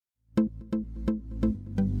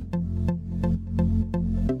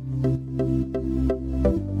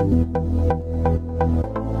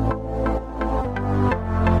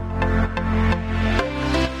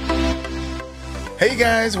Hey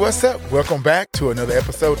guys, what's up? Welcome back to another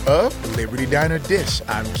episode of Liberty Diner Dish.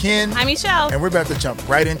 I'm Ken. I'm Michelle. And we're about to jump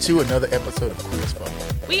right into another episode of Quiz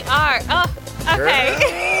Phone. We are. Oh,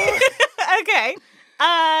 okay. Okay.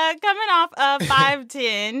 Coming off of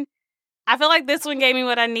 510, I feel like this one gave me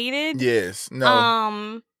what I needed. Yes.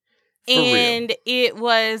 No. And it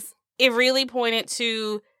really pointed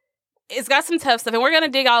to, it's got some tough stuff, and we're going to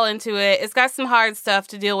dig all into it. It's got some hard stuff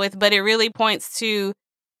to deal with, but it really points to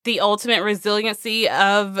the ultimate resiliency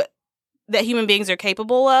of that human beings are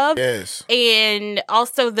capable of. Yes. And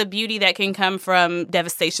also the beauty that can come from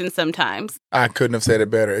devastation sometimes. I couldn't have said it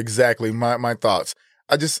better. Exactly. My thoughts.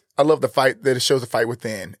 I love the fight that it shows the fight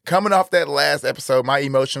within. Coming off that last episode, my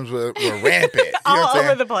emotions were rampant. You know all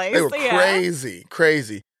over the place. They were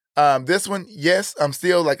crazy. This one, yes, I was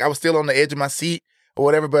still on the edge of my seat or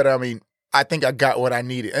whatever, but I mean, I think I got what I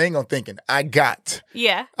needed. I ain't gonna thinking. I got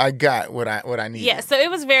what I needed. Yeah, so it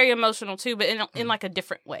was very emotional too, but in like a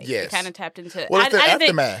different way. Yes. It kind of tapped into it. Well, it's the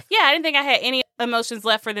aftermath. I didn't think I had any emotions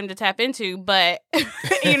left for them to tap into, but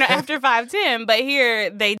after 510, but here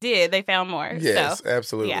they did. They found more. Yes, so,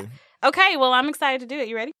 absolutely. Yeah. Okay, well, I'm excited to do it.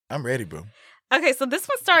 You ready? I'm ready, boo. Okay, so this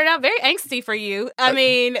one started out very angsty for you. I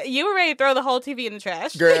mean, you were ready to throw the whole TV in the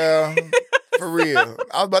trash. Girl, for real.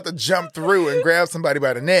 I was about to jump through and grab somebody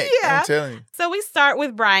by the neck. Yeah. I'm telling you. So we start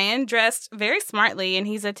with Brian, dressed very smartly, and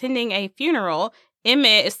he's attending a funeral.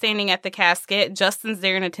 Emmett is standing at the casket. Justin's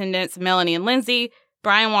there in attendance, Melanie and Lindsay.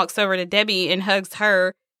 Brian walks over to Debbie and hugs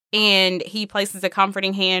her, and he places a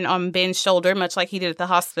comforting hand on Ben's shoulder, much like he did at the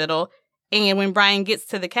hospital. And when Brian gets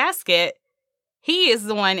to the casket, he is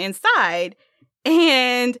the one inside.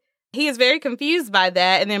 And he is very confused by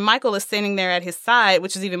that. And then Michael is standing there at his side,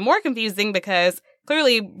 which is even more confusing because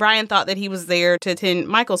clearly Brian thought that he was there to attend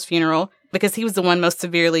Michael's funeral because he was the one most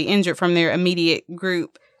severely injured from their immediate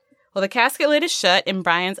group. Well, the casket lid is shut and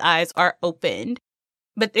Brian's eyes are opened.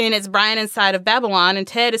 But then it's Brian inside of Babylon, and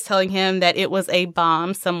Ted is telling him that it was a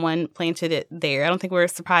bomb. Someone planted it there. I don't think we were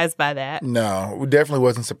surprised by that. No, we definitely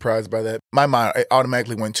wasn't surprised by that. My mind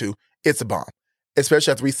automatically went to, it's a bomb.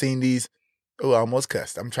 Especially after we've seen these. Oh, I almost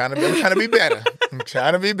cussed. I'm trying to be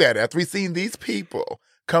better. After we've seen these people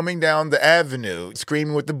coming down the avenue,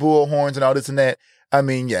 screaming with the bullhorns and all this and that. I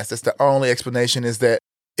mean, yes, that's the only explanation is that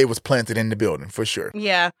it was planted in the building, for sure.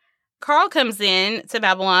 Yeah. Carl comes in to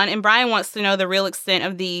Babylon, and Brian wants to know the real extent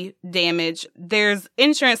of the damage. There's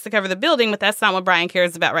insurance to cover the building, but that's not what Brian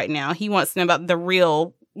cares about right now. He wants to know about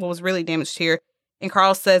what was really damaged here. And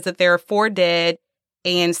Carl says that there are 4 dead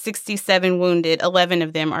and 67 wounded. 11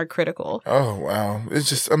 of them are critical. Oh, wow. It's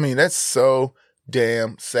just, that's so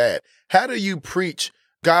damn sad. How do you preach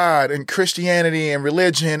God and Christianity and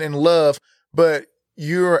religion and love, but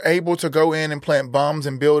you're able to go in and plant bombs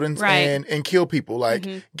in buildings and kill people? Like,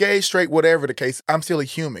 gay, straight, whatever the case, I'm still a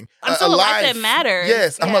human. I'm still a life that matters.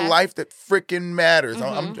 Yes, I'm a life that freaking matters.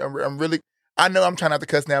 I'm really... I know I'm trying not to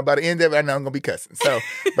cuss now. By the end of it, I know I'm going to be cussing. So,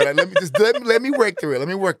 but let me work through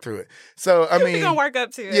it. So, I mean. You're going to work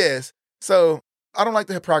up to it. Yes. So, I don't like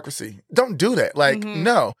the hypocrisy. Don't do that. Like,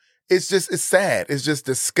 no. It's sad. It's just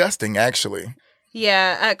disgusting, actually.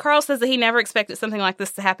 Yeah. Carl says that he never expected something like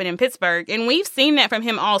this to happen in Pittsburgh. And we've seen that from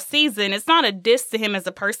him all season. It's not a diss to him as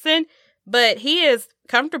a person, but he is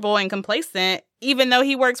comfortable and complacent, even though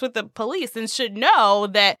he works with the police and should know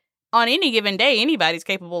that on any given day, anybody's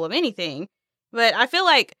capable of anything. But I feel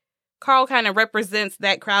like Carl kind of represents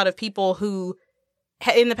that crowd of people who,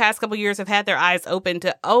 in the past couple years, have had their eyes open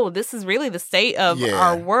to, this is really the state of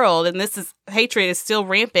our world. And hatred is still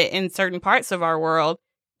rampant in certain parts of our world.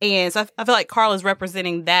 And so I feel like Carl is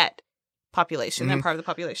representing that population, that part of the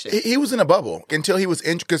population. He was in a bubble until he was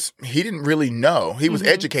because he didn't really know. He was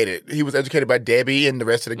educated. He was educated by Debbie and the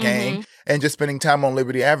rest of the gang and just spending time on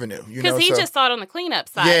Liberty Avenue. Because he just saw it on the cleanup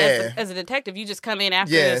side. As a detective, you just come in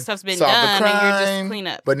after the stuff's been done and you're just clean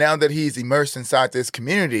up. But now that he's immersed inside this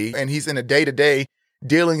community and he's in a day-to-day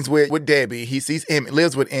dealings with Debbie, he sees Emmett,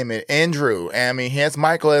 lives with Emmett and Drew. I mean, he has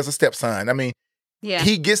Michael as a stepson. I mean,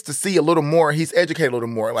 he gets to see a little more. He's educated a little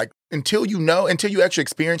more. Like, until you actually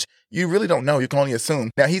experience, you really don't know. You can only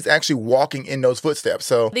assume. Now, he's actually walking in those footsteps.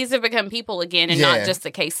 So these have become people again and not just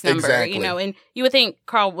a case number. Exactly. And you would think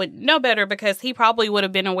Carl would know better because he probably would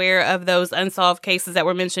have been aware of those unsolved cases that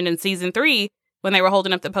were mentioned in season 3 when they were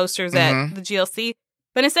holding up the posters at the GLC.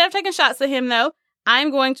 But instead of taking shots at him, though,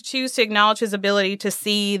 I'm going to choose to acknowledge his ability to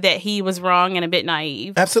see that he was wrong and a bit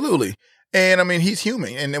naive. Absolutely. And I mean, he's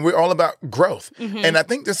human and we're all about growth. And I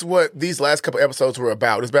think this is what these last couple episodes were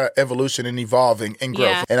about. It's about evolution and evolving and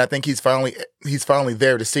growth. And I think he's finally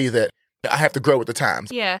there to see that I have to grow with the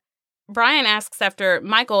times. Yeah. Brian asks after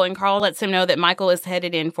Michael, and Carl lets him know that Michael is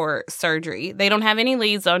headed in for surgery. They don't have any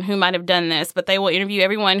leads on who might have done this, but they will interview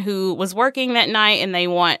everyone who was working that night, and they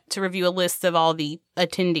want to review a list of all the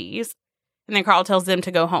attendees. And then Carl tells them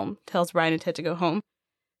to go home, tells Brian and Ted to go home.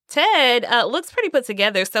 Ted looks pretty put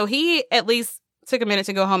together, so he at least took a minute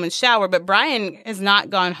to go home and shower, but Brian has not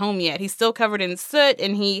gone home yet. He's still covered in soot,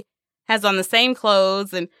 and he has on the same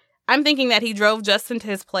clothes, and I'm thinking that he drove Justin to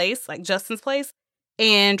his place, like Justin's place,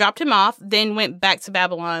 and dropped him off, then went back to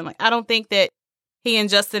Babylon. Like, I don't think that he and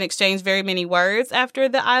Justin exchanged very many words after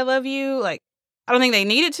the I love you. Like, I don't think they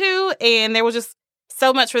needed to, and there was just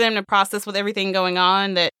so much for them to process with everything going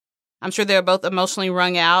on that I'm sure they were both emotionally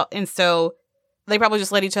wrung out, and so they probably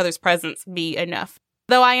just let each other's presence be enough.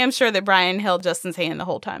 Though I am sure that Brian held Justin's hand the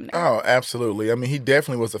whole time there. Oh, absolutely. I mean, he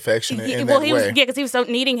definitely was affectionate in that way. Yeah, because he was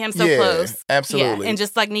needing him so close. Absolutely. Yeah, and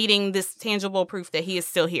just like needing this tangible proof that he is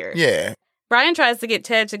still here. Yeah. Brian tries to get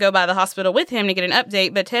Ted to go by the hospital with him to get an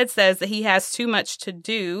update, but Ted says that he has too much to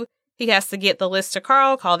do. He has to get the list to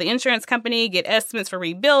Carl, call the insurance company, get estimates for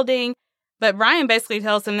rebuilding. But Brian basically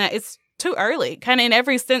tells him that it's too early, kind of in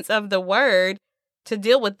every sense of the word, to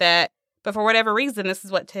deal with that. But for whatever reason, this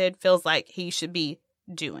is what Ted feels like he should be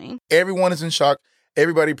doing. Everyone is in shock.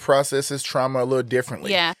 Everybody processes trauma a little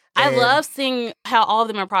differently. Yeah. I love seeing how all of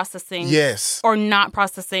them are processing. Yes. Or not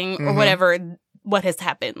processing or whatever what has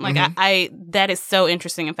happened. Like, I that is so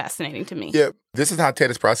interesting and fascinating to me. Yeah. This is how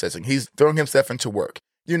Ted is processing. He's throwing himself into work.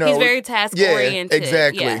 You know, he's very task-oriented.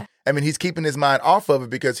 Exactly. Yeah. I mean, he's keeping his mind off of it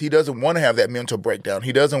because he doesn't want to have that mental breakdown.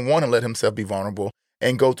 He doesn't want to let himself be vulnerable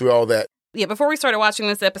and go through all that. Yeah, before we started watching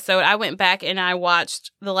this episode, I went back and I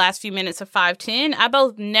watched the last few minutes of 510. I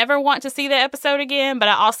both never want to see the episode again, but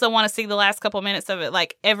I also want to see the last couple minutes of it,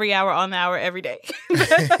 like every hour on the hour, every day.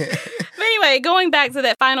 But anyway, going back to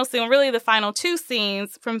that final scene, really the final two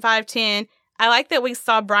scenes from 510, I like that we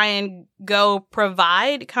saw Brian go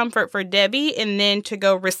provide comfort for Debbie and then to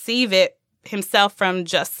go receive it himself from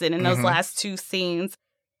Justin in those last two scenes.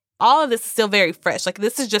 All of this is still very fresh. Like,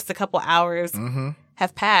 this is just a couple hours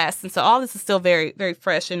have passed. And so all this is still very, very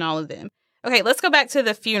fresh in all of them. Okay, let's go back to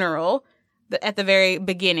the funeral at the very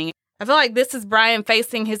beginning. I feel like this is Brian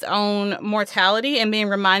facing his own mortality and being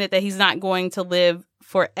reminded that he's not going to live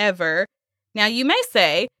forever. Now, you may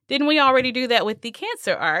say, didn't we already do that with the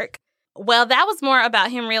cancer arc? Well, that was more about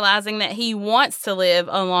him realizing that he wants to live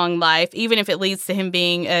a long life, even if it leads to him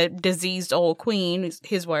being a diseased old queen,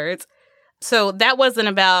 his words. So that wasn't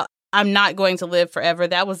about, I'm not going to live forever.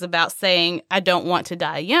 That was about saying, I don't want to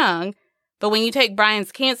die young. But when you take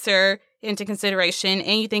Brian's cancer into consideration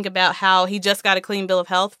and you think about how he just got a clean bill of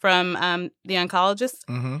health from the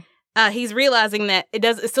oncologist, he's realizing that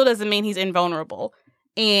it still doesn't mean he's invulnerable.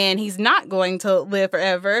 And he's not going to live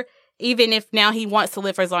forever, even if now he wants to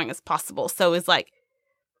live for as long as possible. So it's like,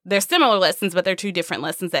 they're similar lessons, but they're two different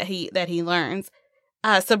lessons that he learns.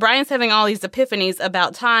 So Brian's having all these epiphanies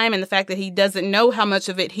about time and the fact that he doesn't know how much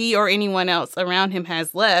of it he or anyone else around him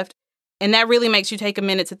has left. And that really makes you take a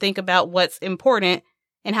minute to think about what's important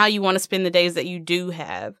and how you want to spend the days that you do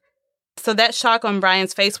have. So that shock on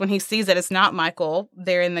Brian's face when he sees that it's not Michael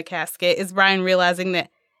there in the casket is Brian realizing that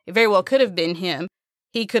it very well could have been him.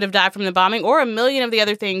 He could have died from the bombing or a million of the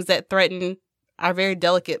other things that threaten our very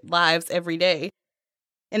delicate lives every day.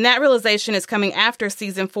 And that realization is coming after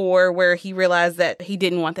season 4, where he realized that he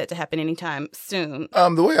didn't want that to happen anytime soon.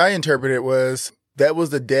 The way I interpret it was that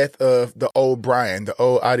was the death of the old Brian, the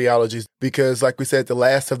old ideologies. Because like we said, at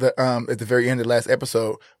the very end of the last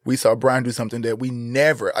episode, we saw Brian do something that we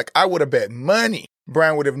never, like I would have bet money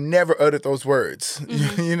Brian would have never uttered those words.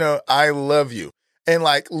 You know, I love you. And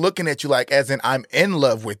like looking at you like as in I'm in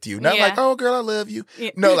love with you. Not like, oh girl, I love you.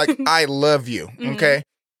 Yeah. No, like I love you. Okay.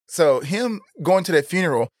 So him going to that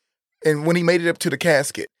funeral and when he made it up to the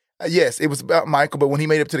casket, yes, it was about Michael, but when he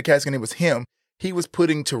made it up to the casket and it was him, he was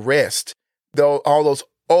putting to rest all those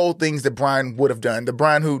old things that Brian would have done. The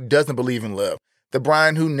Brian who doesn't believe in love. The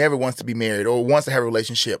Brian who never wants to be married or wants to have a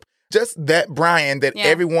relationship. Just that Brian that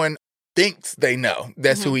everyone thinks they know.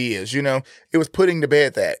 That's who he is, you know? It was putting to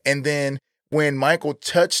bed that. And then when Michael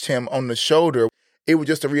touched him on the shoulder, it was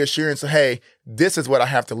just a reassurance of, hey, this is what I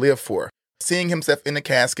have to live for. Seeing himself in the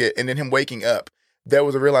casket and then him waking up, that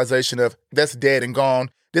was a realization of that's dead and gone.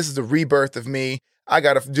 This is the rebirth of me. I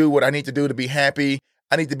got to do what I need to do to be happy.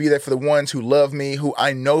 I need to be there for the ones who love me, who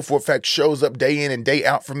I know for a fact shows up day in and day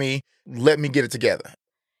out for me. Let me get it together.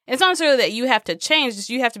 It's not necessarily that you have to change. Just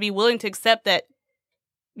you have to be willing to accept that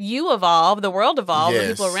you evolve, the world evolves, the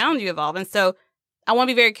people around you evolve. And so I want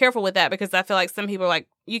to be very careful with that because I feel like some people are like,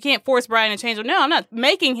 you can't force Brian to change. No, I'm not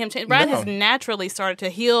making him change. Brian has naturally started to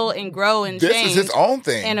heal and grow and change. This is his own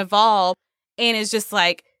thing. And evolve. And it's just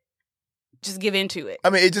like, just give into it. I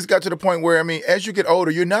mean, it just got to the point where, I mean, as you get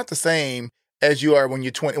older, you're not the same as you are when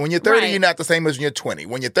you're 20. When you're 30, Right. you're not the same as when you're 20.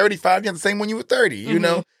 When you're 35, you're not the same when you were 30, you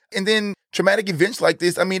know? And then traumatic events like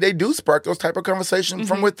this, I mean, they do spark those type of conversations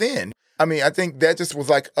from within. I mean, I think that just was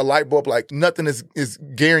like a light bulb, like nothing is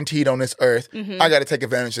guaranteed on this earth. I got to take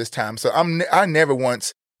advantage this time. So I never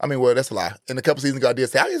once, I mean, well, that's a lie. In a couple seasons ago, I did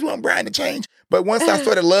say, I just want Brian to change. But once I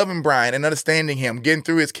started loving Brian and understanding him, getting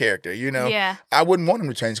through his character, you know, I wouldn't want him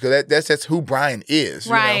to change because that's just who Brian is,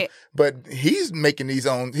 you know? But he's making these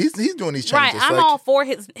own, he's doing these changes. Right, I'm like, all for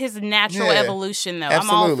his natural evolution, though.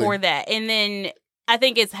 Absolutely. I'm all for that. And then I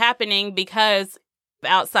think it's happening because of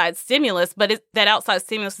outside stimulus, but that outside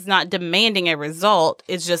stimulus is not demanding a result.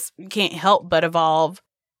 It's just, you can't help but evolve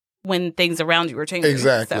when things around you are changing.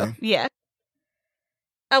 Exactly. So, yeah.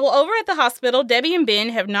 Well, over at the hospital, Debbie and Ben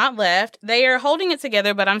have not left. They are holding it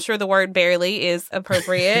together, but I'm sure the word barely is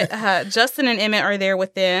appropriate. Justin and Emmett are there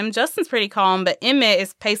with them. Justin's pretty calm, but Emmett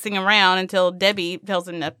is pacing around until Debbie tells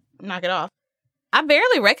him to knock it off. I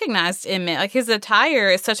barely recognized Emmett. Like, his attire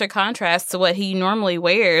is such a contrast to what he normally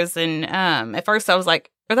wears. And at first I was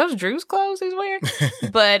like, are those Drew's clothes he's wearing?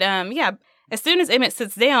 But yeah, as soon as Emmett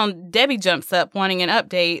sits down, Debbie jumps up wanting an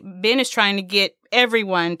update. Ben is trying to get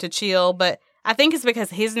everyone to chill, but I think it's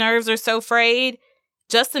because his nerves are so frayed.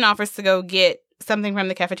 Justin offers to go get something from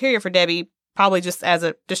the cafeteria for Debbie, probably just as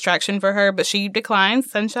a distraction for her, but she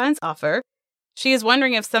declines Sunshine's offer. She is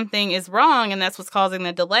wondering if something is wrong and that's what's causing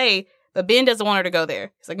the delay, but Ben doesn't want her to go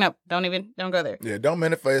there. He's like, no, don't go there. Yeah, don't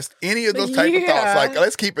manifest any of those type of thoughts. Like,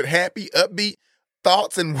 let's keep it happy, upbeat.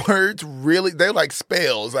 Thoughts and words, really, they're like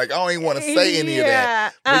spells. Like, I don't even want to say any of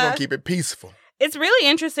that. We're going to keep it peaceful. It's really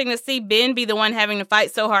interesting to see Ben be the one having to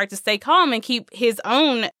fight so hard to stay calm and keep his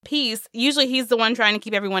own peace. Usually he's the one trying to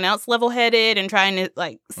keep everyone else level-headed and trying to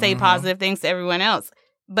like say positive things to everyone else.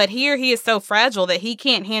 But here he is so fragile that he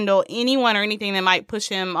can't handle anyone or anything that might push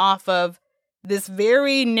him off of this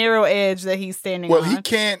very narrow edge that he's standing on. Well, he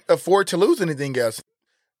can't afford to lose anything else.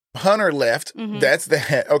 Hunter left. That's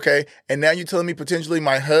that. Okay. And now you're telling me potentially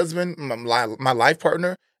my husband, my life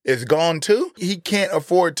partner, is gone too? He can't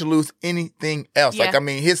afford to lose anything else. Yeah. Like, I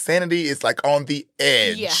mean, his sanity is like on the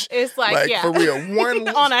edge. Yeah, it's like for real. One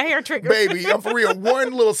on a hair trigger. Baby, I'm for real.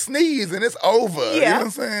 One little sneeze and it's over. Yeah. You know what I'm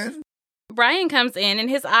saying? Brian comes in and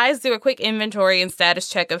his eyes do a quick inventory and status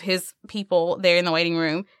check of his people there in the waiting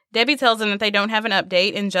room. Debbie tells him that they don't have an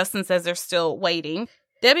update and Justin says they're still waiting.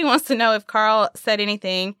 Debbie wants to know if Carl said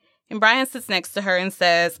anything and Brian sits next to her and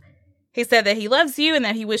says, he said that he loves you and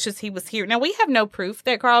that he wishes he was here. Now, we have no proof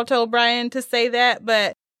that Carl told Brian to say that,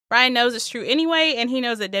 but Brian knows it's true anyway, and he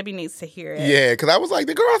knows that Debbie needs to hear it. Yeah, because I was like,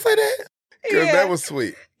 did Carl say that? Because that was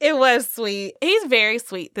sweet. It was sweet. He's very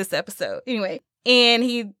sweet this episode. Anyway, and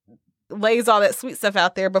he lays all that sweet stuff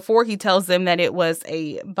out there before he tells them that it was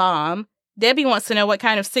a bomb. Debbie wants to know what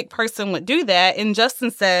kind of sick person would do that, and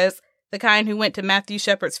Justin says the kind who went to Matthew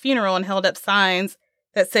Shepard's funeral and held up signs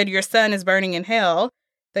that said, your son is burning in hell.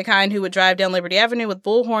 The kind who would drive down Liberty Avenue with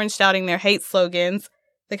bullhorns shouting their hate slogans.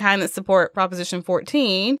 The kind that support Proposition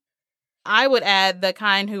 14. I would add the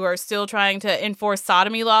kind who are still trying to enforce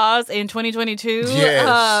sodomy laws in 2022.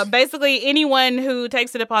 Yes. Basically, anyone who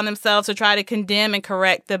takes it upon themselves to try to condemn and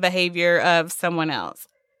correct the behavior of someone else.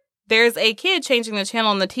 There's a kid changing the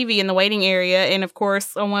channel on the TV in the waiting area. And of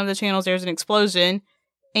course, on one of the channels, there's an explosion.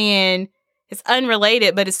 And it's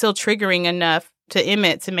unrelated, but it's still triggering enough to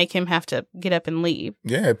Emmett to make him have to get up and leave.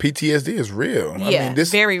 Yeah, PTSD is real. Yeah, I mean,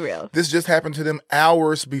 this very real. This just happened to them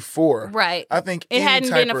hours before. Right. I think it hadn't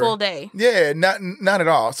been a full day. Yeah, not at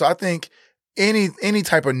all. So I think any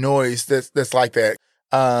type of noise that's like that,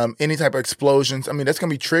 any type of explosions, I mean, that's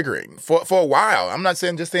gonna be triggering for a while. I'm not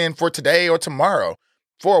saying just saying for today or tomorrow.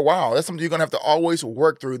 For a while, that's something you're gonna have to always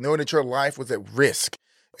work through, knowing that your life was at risk,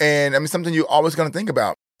 and I mean something you're always gonna think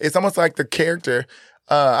about. It's almost like the character.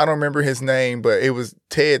 I don't remember his name, but it was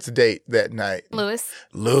Ted's date that night.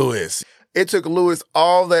 Lewis. It took Lewis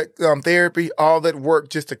all that therapy, all that work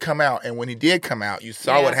just to come out. And when he did come out, you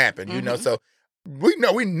saw what happened, you know? So we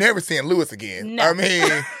know we're never seeing Lewis again. No. I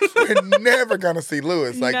mean, we're never going to see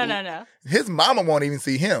Lewis. Like, No. His mama won't even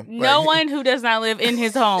see him. No one who does not live in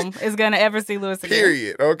his home is going to ever see Lewis again.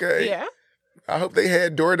 Period. Okay. Yeah. I hope they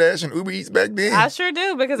had DoorDash and Uber Eats back then. I sure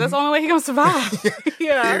do, because that's the only way he's going to survive.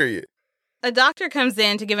 Yeah. Period. A doctor comes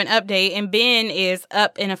in to give an update, and Ben is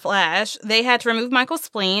up in a flash. They had to remove Michael's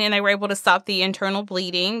spleen, and they were able to stop the internal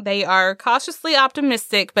bleeding. They are cautiously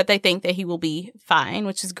optimistic, but they think that he will be fine,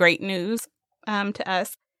 which is great news to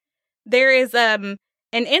us. There is an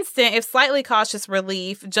instant, if slightly cautious,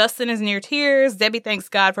 relief. Justin is near tears. Debbie thanks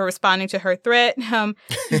God for responding to her threat.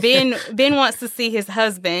 Ben wants to see his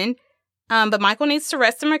husband. But Michael needs to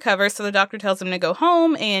rest and recover, so the doctor tells him to go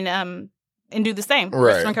home and do the same.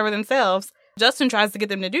 Right. Rest and recover themselves. Justin tries to get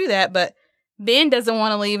them to do that, but Ben doesn't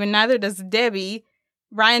want to leave, and neither does Debbie.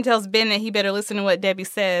 Brian tells Ben that he better listen to what Debbie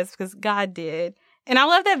says, because God did. And I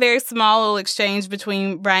love that very small little exchange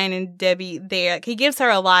between Brian and Debbie there. Like, he gives her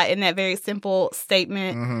a lot in that very simple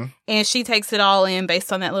statement, and she takes it all in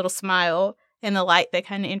based on that little smile and the light that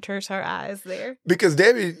kind of enters her eyes there. Because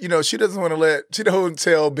Debbie, she doesn't want to she don't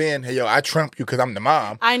tell Ben, hey, yo, I trump you because I'm the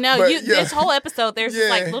mom. I know. But, This whole episode, there's this,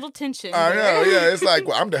 like, little tension. I know, yeah. It's like,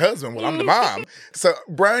 well, I'm the husband. Well, I'm the mom. So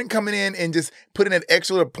Brian coming in and just putting an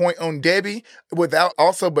extra little point on Debbie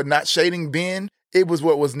but not shading Ben, it was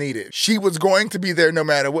what was needed. She was going to be there no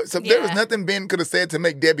matter what. So there was nothing Ben could have said to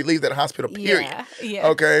make Debbie leave that hospital, period. Yeah.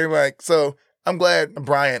 Okay, so I'm glad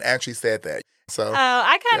Brian actually said that. So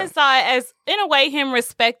I kind of saw it as, in a way, him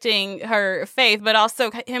respecting her faith, but also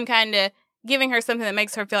him kind of giving her something that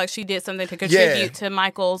makes her feel like she did something to contribute to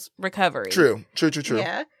Michael's recovery. True.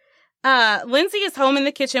 Yeah. Lindsay is home in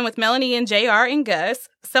the kitchen with Melanie and JR and Gus.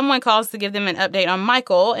 Someone calls to give them an update on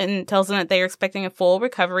Michael and tells them that they are expecting a full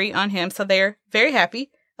recovery on him, so they're very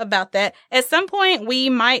happy about that. At some point, we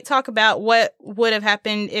might talk about what would have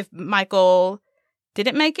happened if Michael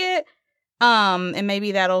didn't make it, and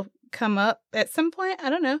maybe that'll come up at some point. I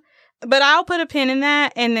don't know. But I'll put a pin in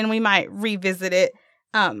that, and then we might revisit it.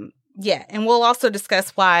 And we'll also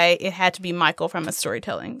discuss why it had to be Michael from a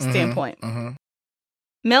storytelling standpoint.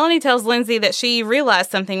 Melanie tells Lindsay that she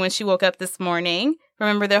realized something when she woke up this morning.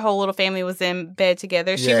 Remember, their whole little family was in bed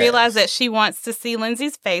together. She realized that she wants to see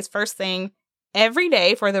Lindsay's face first thing every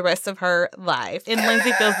day for the rest of her life. And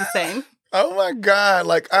Lindsay feels the same. Oh, my God.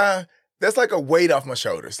 That's like a weight off my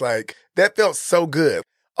shoulders. Like, that felt so good.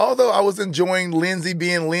 Although I was enjoying Lindsay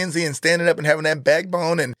being Lindsay and standing up and having that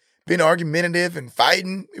backbone and being argumentative and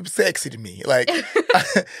fighting, it was sexy to me. Like,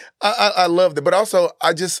 I loved it. But also,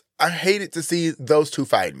 I hated to see those two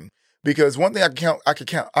fighting. Because one thing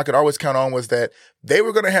I could always count on was that they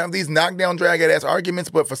were going to have these knockdown, drag-ass arguments,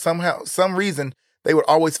 but for some reason, they would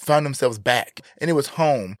always find themselves back. And it was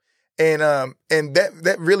home. And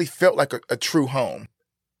that really felt like a true home.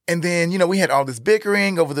 And then, we had all this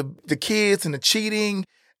bickering over the kids and the cheating.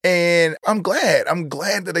 And I'm glad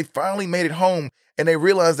that they finally made it home and they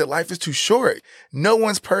realized that life is too short. No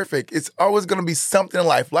one's perfect. It's always going to be something in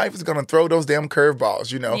life. Life is going to throw those damn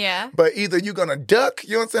curveballs, Yeah. But either you're going to duck,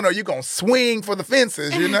 you know what I'm saying, or you're going to swing for the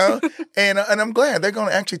fences, and I'm glad they're going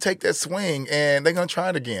to actually take that swing and they're going to try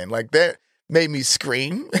it again. Like, that made me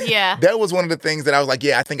scream. Yeah. That was one of the things that I was like,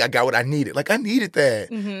 yeah, I think I got what I needed. Like, I needed that.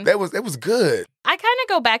 That was good. I kind of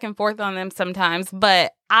go back and forth on them sometimes,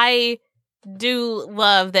 but I do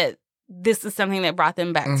love that this is something that brought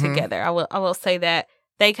them back together. I will say that.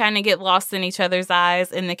 They kind of get lost in each other's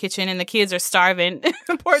eyes in the kitchen, and the kids are starving.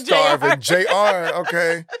 Poor Starving. JR,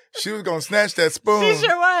 okay. She was going to snatch that spoon. She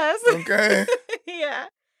sure was. Okay. Yeah.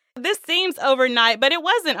 This seems overnight, but it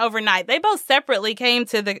wasn't overnight. They both separately came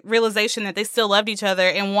to the realization that they still loved each other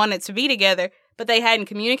and wanted to be together, but they hadn't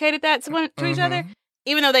communicated that to each other.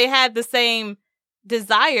 Even though they had the same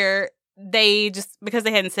desire, they just, because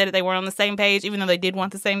they hadn't said it, they weren't on the same page, even though they did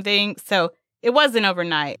want the same thing. So it wasn't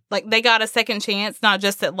overnight. Like, they got a second chance, not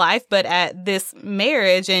just at life, but at this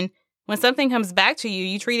marriage. And when something comes back to you,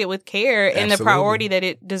 you treat it with care and the priority that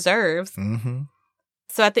it deserves.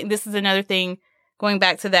 So I think this is another thing, going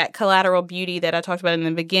back to that collateral beauty that I talked about in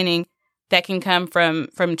the beginning, that can come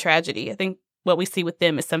from tragedy. I think what we see with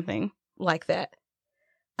them is something like that.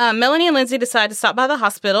 Melanie and Lindsay decide to stop by the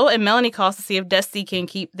hospital, and Melanie calls to see if Dusty can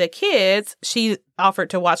keep the kids. She offered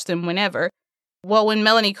to watch them whenever. Well, when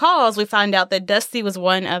Melanie calls, we find out that Dusty was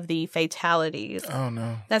one of the fatalities. Oh,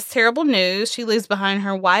 no. That's terrible news. She leaves behind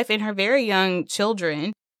her wife and her very young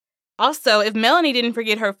children. Also, if Melanie didn't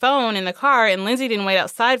forget her phone in the car and Lindsay didn't wait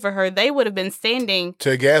outside for her, they would have been standing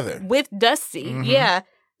together with Dusty. Yeah.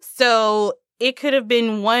 So it could have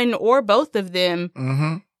been one or both of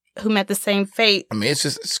them who met the same fate. I mean,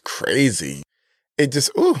 it's crazy. It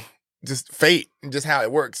just fate and just how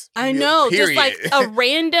it works. I know. Period. Just like a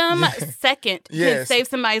random second can save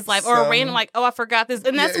somebody's life, or a random, like, oh, I forgot this.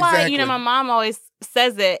 And that's why, my mom always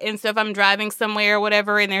says it. And so if I'm driving somewhere or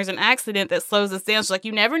whatever and there's an accident that slows us down, she's like,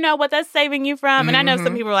 you never know what that's saving you from. And I know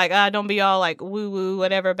some people are like, don't be all like woo-woo,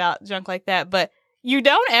 whatever about junk like that. But you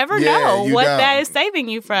don't ever know what that is saving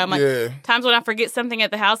you from. Like, times when I forget something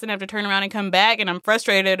at the house and have to turn around and come back and I'm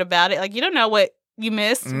frustrated about it. Like, you don't know what you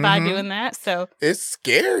missed by doing that. So it's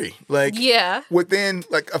scary. Like, within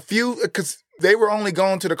like a few, because they were only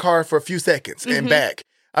going to the car for a few seconds and back.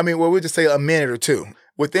 I mean, well, we'll just say a minute or two.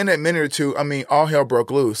 Within that minute or two, I mean, all hell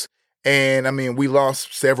broke loose. And I mean, we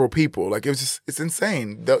lost several people. Like, it's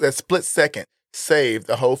insane. That split second saved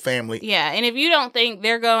the whole family. Yeah, and if you don't think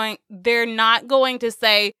they're not going to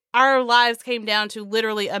say, our lives came down to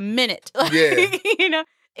literally a minute. Yeah. You know,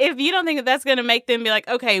 if you don't think that that's going to make them be like,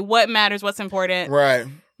 okay, what matters, what's important? Right.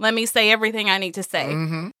 Let me say everything I need to say.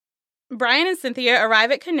 Mm-hmm. Brian and Cynthia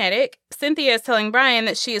arrive at Kinetic. Cynthia is telling Brian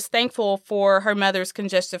that she is thankful for her mother's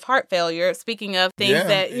congestive heart failure. Speaking of things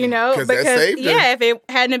that, you know, because that saved her. Yeah, if it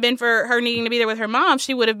hadn't have been for her needing to be there with her mom,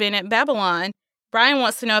 she would have been at Babylon. Brian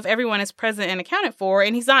wants to know if everyone is present and accounted for,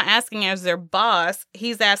 and he's not asking as their boss.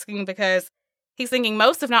 He's asking because he's thinking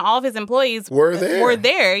most, if not all, of his employees were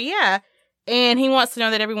there. Yeah. And he wants to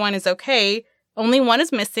know that everyone is okay. Only one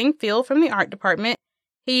is missing, Phil from the art department.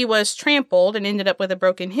 He was trampled and ended up with a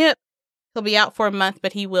broken hip. He'll be out for a month,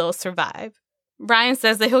 but he will survive. Brian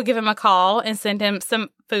says that he'll give him a call and send him some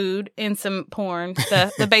food and some porn,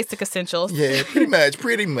 the basic essentials. Yeah, pretty much.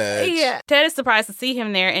 Yeah. Ted is surprised to see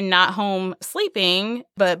him there and not home sleeping,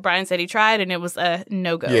 but Brian said he tried and it was a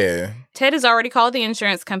no-go. Yeah. Ted has already called the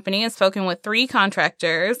insurance company and spoken with 3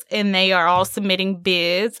 contractors, and they are all submitting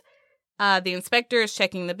bids. The inspector is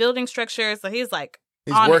checking the building structure, so he's like,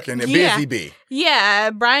 he's working a busy bee. Yeah,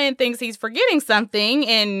 Brian thinks he's forgetting something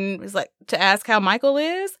and is like to ask how Michael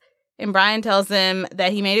is. And Brian tells him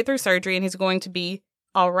that he made it through surgery and he's going to be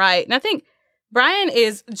all right. And I think Brian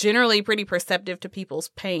is generally pretty perceptive to people's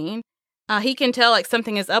pain. He can tell like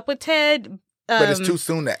something is up with Ted. But it's too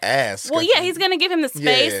soon to ask. Well, yeah, he's going to give him the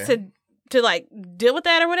space to like deal with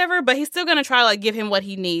that or whatever, but he's still going to try to like give him what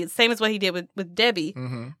he needs. Same as what he did with Debbie.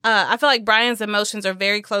 Mm-hmm. I feel like Brian's emotions are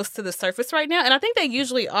very close to the surface right now. And I think they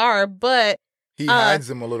usually are, but he hides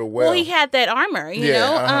them a little well. Well, he had that armor, you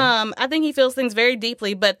know? Uh-huh. I think he feels things very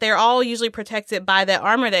deeply, but they're all usually protected by that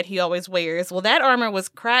armor that he always wears. Well, that armor was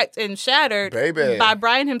cracked and shattered by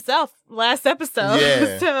Brian himself last episode.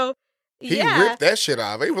 Yeah. So, he ripped that shit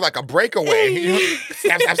off. It was like a breakaway.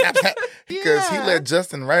 Snap. Because he let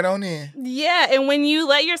Justin right on in. Yeah, and when you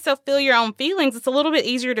let yourself feel your own feelings, it's a little bit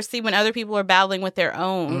easier to see when other people are battling with their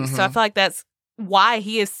own. Mm-hmm. So I feel like that's why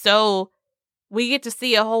he is so... We get to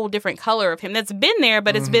see a whole different color of him that's been there,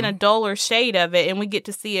 but it's been a duller shade of it, and we get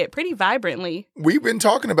to see it pretty vibrantly. We've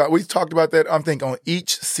talked about that, I think, on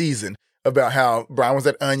each season, about how Brian was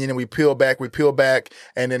that onion, and we peel back,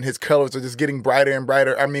 and then his colors are just getting brighter and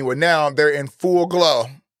brighter. I mean, well, now they're in full glow.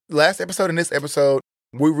 Last episode and this episode,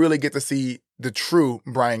 we really get to see the true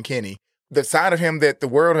Brian Kinney, the side of him that the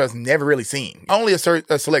world has never really seen. Only a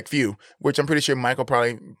select few, which I'm pretty sure Michael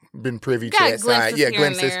probably been privy to that side. Yeah,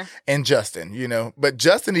 glimpses. And Justin, you know. But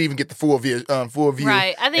Justin didn't even get the full view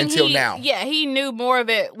right. I think until now. Yeah, he knew more of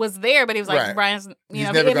it was there, but he was like, right. Brian's, you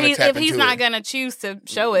know, if he's not going to choose to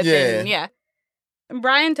show it, then yeah.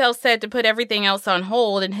 Brian tells Ted to put everything else on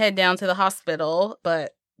hold and head down to the hospital,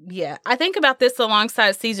 but yeah, I think about this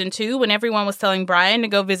alongside season 2 when everyone was telling Brian to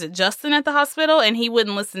go visit Justin at the hospital and he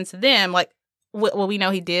wouldn't listen to them. Like, well, we know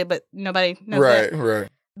he did, but nobody knows that. Right.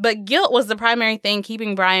 But guilt was the primary thing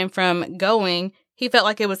keeping Brian from going. He felt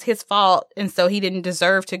like it was his fault, and so he didn't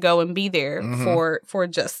deserve to go and be there for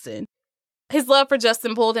Justin. His love for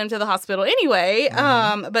Justin pulled him to the hospital anyway,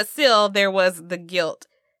 but still, there was the guilt.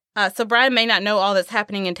 So Brian may not know all that's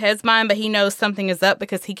happening in Ted's mind, but he knows something is up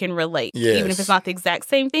because he can relate. Yes. Even if it's not the exact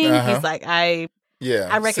same thing, he's like, I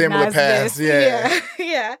recognize this.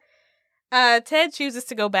 Yeah. Ted chooses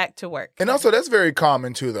to go back to work. And also, that's very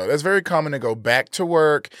common, too, though. That's very common to go back to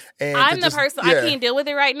work. And I'm the person, I can't deal with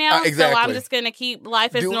it right now, exactly. so I'm just going to keep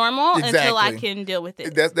life as normal until I can deal with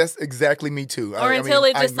it. That's exactly me, too. Or until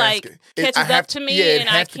it just, catches up to me and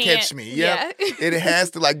I can't. It has to catch me. Yeah. It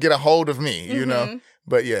has to, get a hold of me, you know?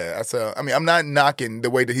 But yeah, so, I mean, I'm not knocking the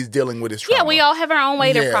way that he's dealing with his trauma. Yeah, we all have our own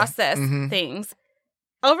way to process things.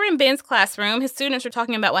 Over in Ben's classroom, his students are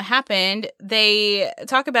talking about what happened. They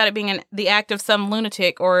talk about it being the act of some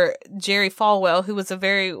lunatic or Jerry Falwell, who was a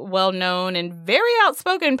very well-known and very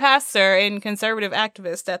outspoken pastor and conservative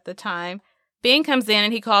activist at the time. Ben comes in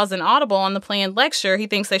and he calls an audible on the planned lecture. He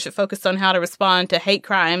thinks they should focus on how to respond to hate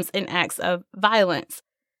crimes and acts of violence.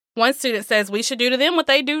 One student says we should do to them what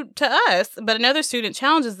they do to us, but another student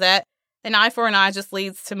challenges that. An eye for an eye just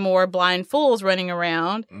leads to more blind fools running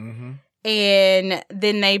around. And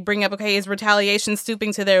then they bring up, okay, is retaliation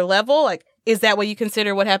stooping to their level? Like, is that what you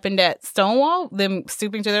consider what happened at Stonewall, them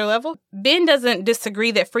stooping to their level? Ben doesn't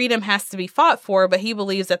disagree that freedom has to be fought for, but he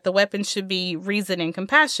believes that the weapon should be reason and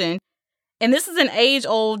compassion. And this is an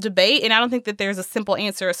age-old debate, and I don't think that there's a simple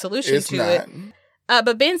answer or solution it.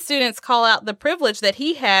 But Ben's students call out the privilege that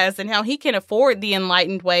he has and how he can afford the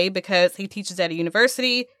enlightened way because he teaches at a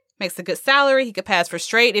university, makes a good salary, he could pass for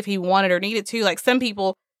straight if he wanted or needed to. Like, some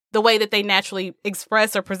people the way that they naturally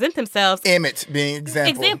express or present themselves. Emmett being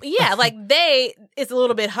example. Yeah, like it's a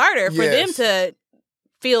little bit harder for them to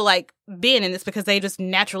feel like Ben in this because they just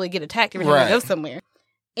naturally get attacked every time they go somewhere.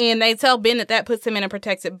 And they tell Ben that puts him in a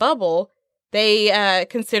protected bubble. They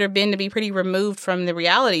consider Ben to be pretty removed from the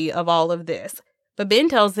reality of all of this. But Ben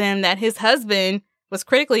tells them that his husband was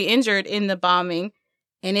critically injured in the bombing,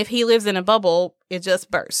 and if he lives in a bubble, it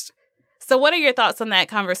just burst. So what are your thoughts on that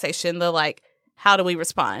conversation? How do we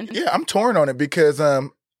respond? Yeah, I'm torn on it because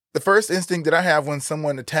the first instinct that I have when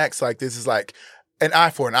someone attacks like this is like an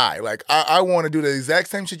eye for an eye. Like I want to do the exact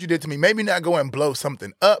same shit you did to me. Maybe not go and blow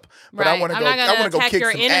something up, but I want to go. I want to go kick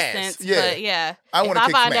some ass. Yeah, I want to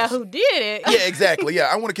kick some ass. If I find out who did it, yeah, exactly. Yeah,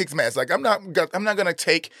 I want to kick some ass. Like I'm not gonna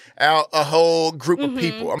take out a whole group of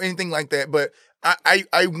people, anything like that. But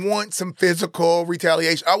I want some physical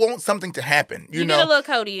retaliation. I want something to happen. You know, need a little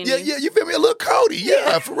Cody in you. Yeah, you feel me? A little Cody.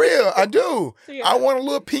 Yeah, for real, I do. Yeah. I want a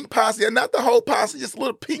little pink posse, and not the whole posse, just a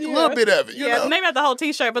little pink, little bit of it. You know? Maybe not the whole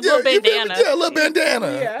T-shirt, but a little bandana. Yeah, a little bandana,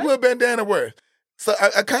 a little bandana worth. So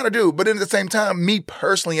I kind of do, but at the same time, me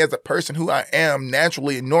personally, as a person who I am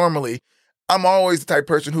naturally and normally, I'm always the type of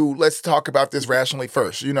person who let's talk about this rationally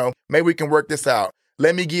first. You know, maybe we can work this out.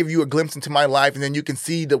 Let me give you a glimpse into my life, and then you can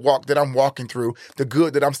see the walk that I'm walking through, the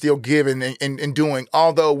good that I'm still giving and doing.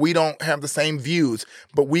 Although we don't have the same views,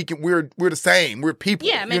 but we're the same. We're people.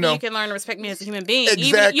 Yeah, maybe you can learn to respect me as a human being.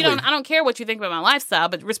 Exactly. I don't care what you think about my lifestyle,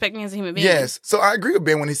 but respect me as a human being. Yes. So I agree with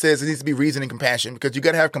Ben when he says it needs to be reason and compassion, because you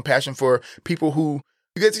got to have compassion for people who.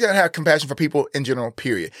 You got to have compassion for people in general,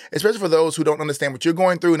 period. Especially for those who don't understand what you're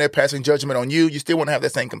going through and they're passing judgment on you. You still want to have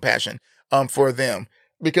that same compassion for them.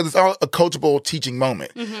 Because it's all a coachable teaching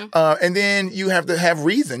moment. And then you have to have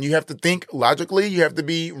reason. You have to think logically. You have to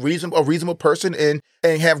be a reasonable person and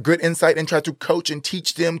have good insight and try to coach and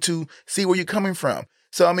teach them to see where you're coming from.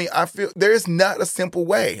 So, I mean, I feel there is not a simple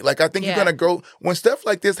way. Like, I think you're going to go, when stuff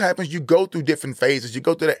like this happens, you go through different phases. You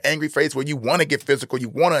go through the angry phase where you want to get physical, you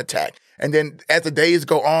want to attack. And then as the days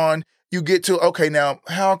go on, you get to, okay, now,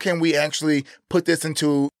 how can we actually put this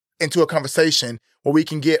into a conversation where we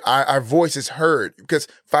can get our voices heard? Because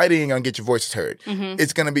fighting ain't gonna get your voices heard.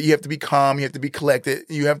 It's gonna be, you have to be calm, you have to be collected,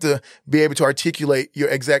 you have to be able to articulate your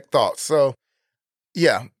exact thoughts. So,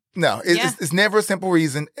 yeah, no, it's never a simple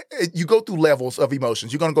reason. You go through levels of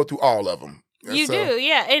emotions. You're gonna go through all of them. You do,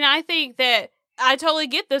 yeah. And I think that I totally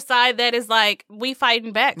get the side that is like, we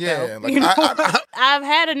fighting back, though. Like, I've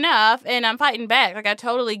had enough and I'm fighting back. Like, I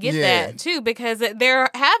totally get that, too, because there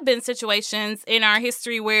have been situations in our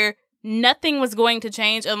history where nothing was going to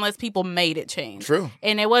change unless people made it change. True.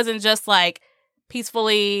 And it wasn't just like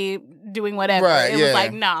peacefully doing whatever. Right, it was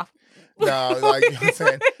like, nah. No, like, you know what I'm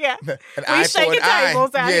saying? We shaking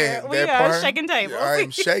tables out here. We are shaking tables. I'm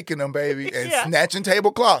shaking them, baby, and snatching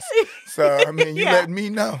tablecloths. So, I mean, you letting me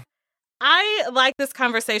know. I like this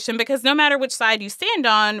conversation because no matter which side you stand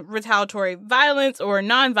on, retaliatory violence or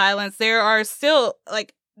nonviolence, there are still,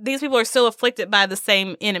 like, these people are still afflicted by the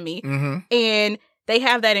same enemy. And they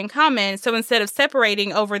have that in common. So instead of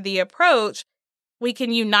separating over the approach, we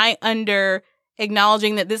can unite under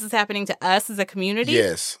acknowledging that this is happening to us as a community.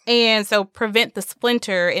 Yes. And so prevent the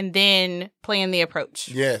splinter and then plan the approach.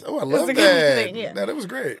 Yes. Oh, I love that. No, that was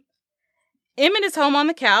great. Emmett is home on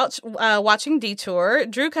the couch watching Detour.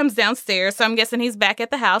 Drew comes downstairs, so I'm guessing he's back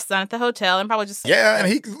at the house, not at the hotel, and probably just... Yeah, and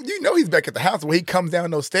he's back at the house when he comes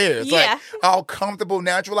down those stairs. Like, all comfortable,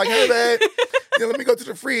 natural, like, hey, man, let me go to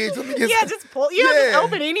the fridge. Let me get just pull. You don't just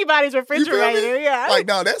open anybody's refrigerator. Yeah. Like,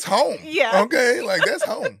 no, that's home. Yeah. Okay? Like, that's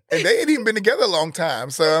home. And they ain't even been together a long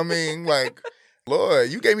time. So, I mean, like... Lord,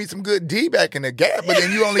 you gave me some good D back in the Gap, but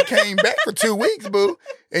then you only came back for 2 weeks, boo.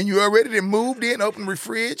 And you already then moved in, opened the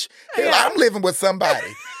fridge. Hell, I'm living with somebody.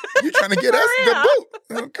 You trying to get us the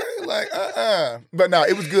boot. Okay, like, But no,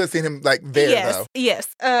 it was good seeing him, like, there, though. Yes.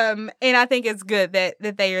 And I think it's good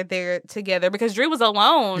that they are there together because Drew was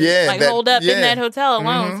alone, holed up in that hotel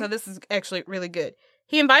alone. So this is actually really good.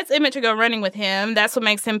 He invites Emmett to go running with him. That's what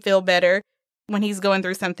makes him feel better when he's going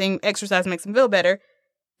through something. Exercise makes him feel better.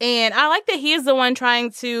 And I like that he is the one trying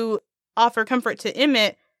to offer comfort to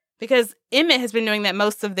Emmett because Emmett has been doing that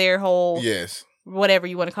most of their whole, whatever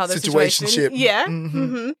you want to call this situation. Yeah.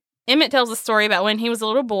 Emmett tells a story about when he was a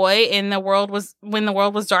little boy and when the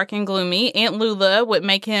world was dark and gloomy. Aunt Lula would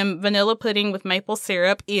make him vanilla pudding with maple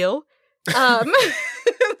syrup. Ew. So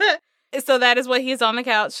that is what he is on the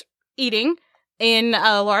couch eating in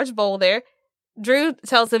a large bowl there. Drew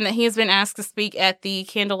tells him that he has been asked to speak at the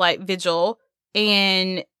candlelight vigil,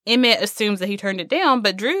 and Emmett assumes that he turned it down,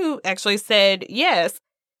 but Drew actually said yes.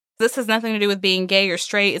 This has nothing to do with being gay or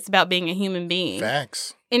straight. It's about being a human being.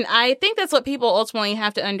 Facts. And I think that's what people ultimately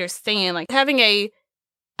have to understand. Like, having a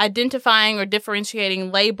identifying or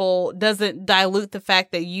differentiating label doesn't dilute the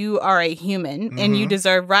fact that you are a human and you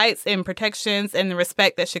deserve rights and protections and the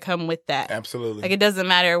respect that should come with that. Absolutely. Like, it doesn't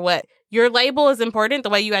matter what your label is important, the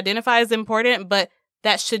way you identify is important, but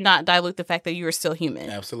that should not dilute the fact that you are still human.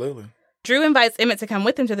 Absolutely. Drew invites Emmett to come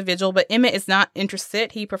with him to the vigil, but Emmett is not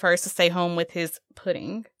interested. He prefers to stay home with his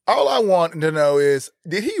pudding. All I want to know is,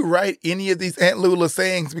 did he write any of these Aunt Lula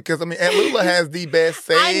sayings? Because, I mean, Aunt Lula has the best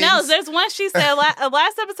sayings. I know. There's one she said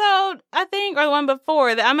last episode, I think, or the one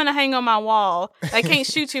before, that I'm going to hang on my wall. I can't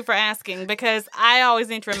shoot you for asking, because I always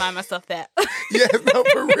need to remind myself that. Yes, no,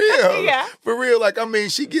 for real. Yeah. For real. Like, I mean,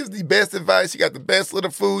 she gives the best advice. She got the best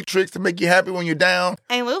little food tricks to make you happy when you're down.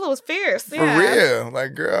 Aunt Lula was fierce. For real.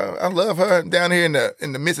 Like, girl, I love her down here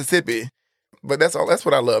in the Mississippi. But that's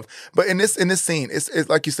what I love. But in this scene, it's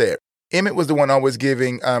like you said, Emmett was the one always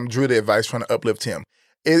giving Drew the advice, trying to uplift him.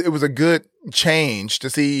 It was a good change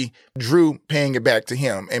to see Drew paying it back to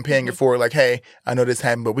him and paying it forward, like, hey, I know this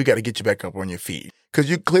happened, but we got to get you back up on your feet.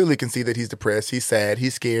 Because you clearly can see that he's depressed, he's sad,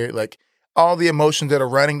 he's scared. Like, all the emotions that are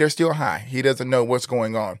running, they're still high. He doesn't know what's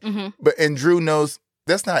going on. And Drew knows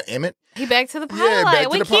that's not Emmett. He back to the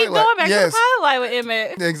pilot. We keep going back to the pilot with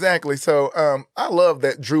Emmett. Exactly. So I love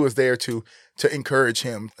that Drew is there to encourage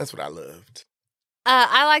him. That's what I loved.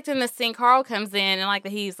 I liked in the scene, Carl comes in and like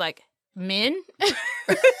that he's like, men? I like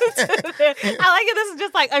it. This is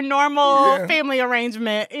just like a normal family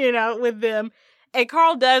arrangement, with them. And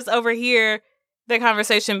Carl does overhear the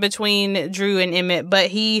conversation between Drew and Emmett, but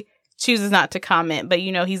he chooses not to comment. But,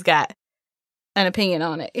 he's got an opinion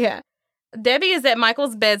on it. Yeah. Debbie is at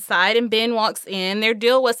Michael's bedside and Ben walks in. Their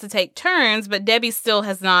deal was to take turns, but Debbie still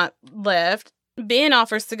has not left. Ben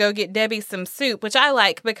offers to go get Debbie some soup, which I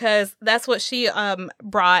like because that's what she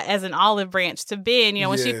brought as an olive branch to Ben,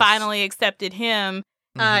 when she finally accepted him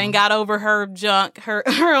and got over her junk, her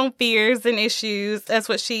own fears and issues. That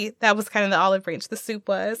was kind of the olive branch the soup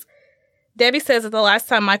was. Debbie says that the last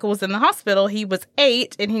time Michael was in the hospital, he was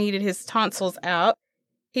 8 and he needed his tonsils out.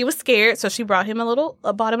 He was scared, so she bought him a little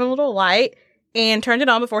light and turned it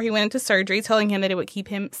on before he went into surgery, telling him that it would keep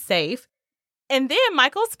him safe. And then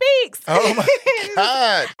Michael speaks. Oh, my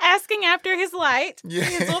God. Asking after his light,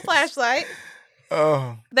 his little flashlight.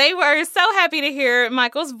 Oh. They were so happy to hear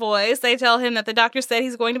Michael's voice. They tell him that the doctor said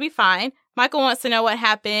he's going to be fine. Michael wants to know what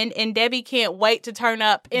happened, and Debbie can't wait to turn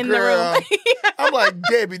up in the room. I'm like,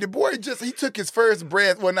 Debbie, the boy he took his first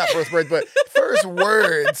breath, well, not first breath, but first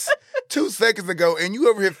words 2 seconds ago, and you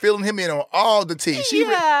over here filling him in on all the tea.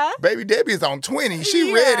 Baby Debbie is on 20.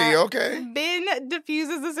 She ready, okay? Ben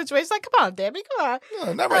diffuses the situation. He's like, come on, Debbie, come on.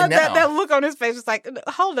 No, not right now. That look on his face is like,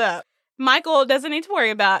 hold up. Michael doesn't need to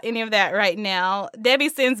worry about any of that right now. Debbie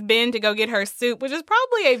sends Ben to go get her soup, which is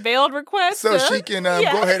probably a veiled request. So she can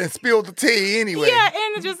go ahead and spill the tea anyway. Yeah,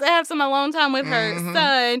 and just have some alone time with her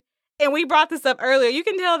son. And we brought this up earlier. You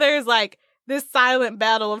can tell there's like this silent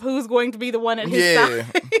battle of who's going to be the one at his side.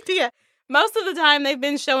 Yeah. Most of the time they've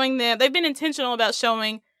been intentional about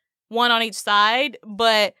showing one on each side,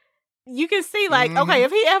 but you can see, like, okay,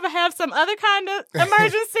 if he ever have some other kind of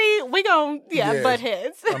emergency, we gon' butt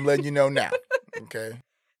heads. I'm letting you know now, okay?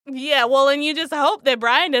 Yeah, well, and you just hope that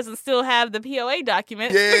Brian doesn't still have the POA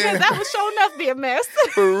documents because that would sure enough be a mess.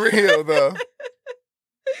 For real, though.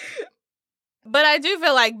 But I do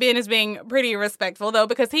feel like Ben is being pretty respectful, though,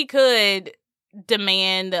 because he could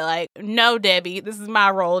demand that, like, no, Debbie, this is my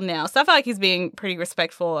role now. So I feel like he's being pretty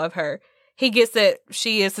respectful of her. He gets that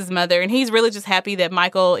she is his mother, and he's really just happy that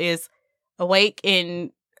Michael is awake and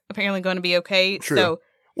apparently going to be okay. True. So,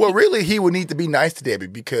 well, really, he would need to be nice to Debbie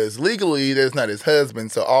because legally, that's not his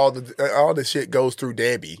husband. So all the shit goes through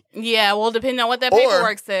Debbie. Yeah, well, depending on what that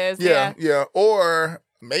paperwork says. Yeah. Or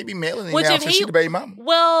maybe Melanie now since she's the baby mama.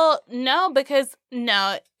 Well,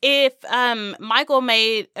 if Michael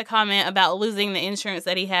made a comment about losing the insurance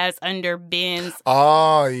that he has under Ben's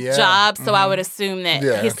job, so I would assume that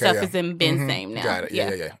his stuff is in Ben's name now. Got it.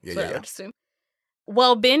 Yeah. I would assume.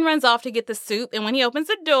 Well, Ben runs off to get the soup, and when he opens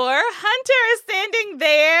the door, Hunter is standing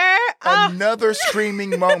there. Another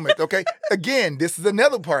screaming moment, okay? Again, this is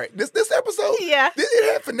another part. This episode,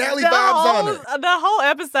 it had finale vibes on it. The whole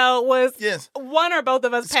episode was one or both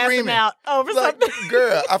of us screaming. Passing out over something.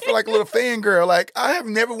 Girl, I feel like a little fangirl. Like, I have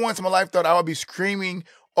never once in my life thought I would be screaming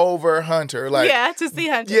over Hunter. Like, to see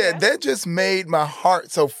Hunter. Yeah, that just made my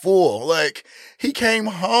heart so full. Like, he came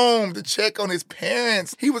home to check on his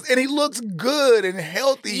parents. He looks good and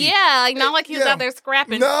healthy. Yeah, like not like he was out there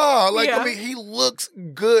scrapping. No, I mean, he looks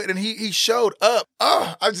good and he showed up.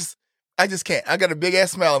 Oh, I just can't. I got a big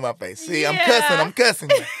ass smile on my face. See, I'm cussing.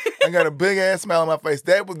 I got a big ass smile on my face.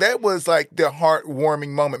 That was like the heartwarming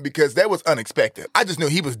moment because that was unexpected. I just knew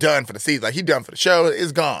he was done for the season. Like he done for the show.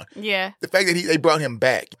 It's gone. Yeah. The fact that they brought him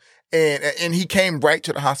back and he came right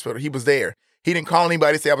to the hospital. He was there. He didn't call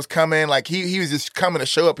anybody, say I was coming. Like he was just coming to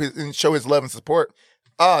show up and show his love and support.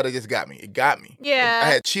 Oh, that just got me. It got me. Yeah. I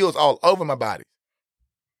had chills all over my body.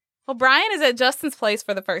 Well, Brian is at Justin's place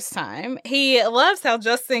for the first time. He loves how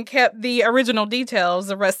Justin kept the original details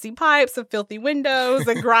of rusty pipes, of filthy windows,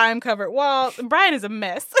 and grime-covered walls. And Brian is a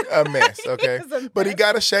mess. A mess, okay? But he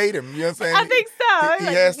got to shade him, you know what I'm saying? I think so.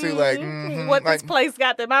 He has to, what this place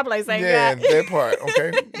got that my place ain't got. Yeah, that part,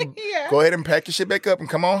 okay? Yeah. Go ahead and pack your shit back up and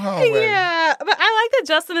come on home. Baby. Yeah, but I like that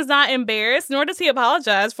Justin is not embarrassed, nor does he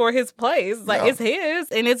apologize for his place. Like, it's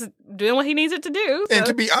his, and it's doing what he needs it to do. So. And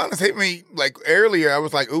to be honest, like earlier, I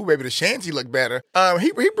was like, ooh, baby, the shanty looked better.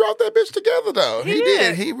 He brought that bitch together, though. He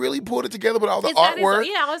did. He really pulled it together with all the artwork.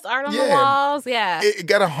 All his art on the walls, It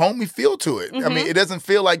got a homey feel to it. I mean, it doesn't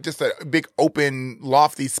feel like just a big, open,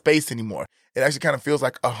 lofty space anymore. It actually kind of feels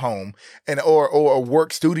like a home or a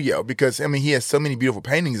work studio because, I mean, he has so many beautiful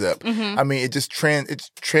paintings up. I mean, it just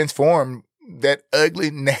it's transformed that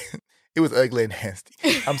ugly, it was ugly and nasty.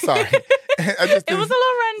 I'm sorry. It was a little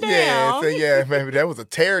rundown. Yeah, baby, that was a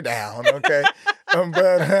tear down, okay?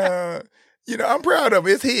 But, I'm proud of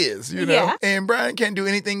it. It's his, Yeah. And Brian can't do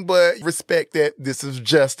anything but respect that this is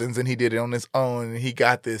Justin's and he did it on his own and he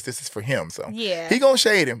got this. This is for him. So yeah. He gonna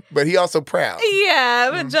shade him, but he also proud. Yeah,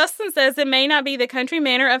 but Justin says it may not be the country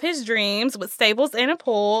manor of his dreams with stables and a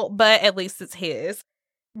pool, but at least it's his.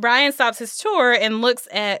 Brian stops his tour and looks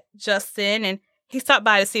at Justin, and he stopped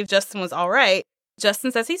by to see if Justin was all right.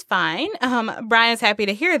 Justin says he's fine. Brian's happy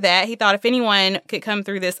to hear that. He thought if anyone could come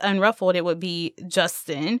through this unruffled, it would be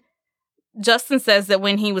Justin. Justin says that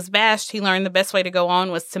when he was bashed, he learned the best way to go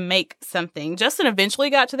on was to make something. Justin eventually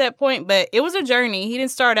got to that point, but it was a journey. He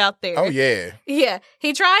didn't start out there. Oh, yeah. Yeah,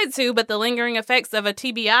 he tried to, but the lingering effects of a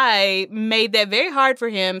TBI made that very hard for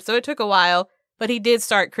him, so it took a while, but he did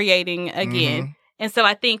start creating again. And so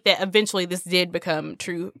I think that eventually this did become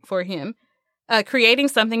true for him. Creating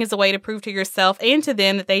something is a way to prove to yourself and to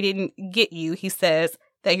them that they didn't get you, he says,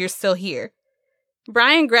 that you're still here.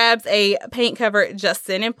 Brian grabs a paint-covered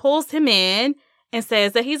Justin and pulls him in and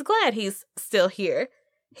says that he's glad he's still here.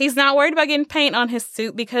 He's not worried about getting paint on his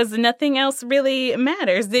suit because nothing else really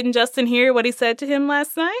matters. Didn't Justin hear what he said to him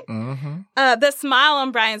last night? The smile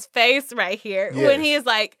on Brian's face right here when he is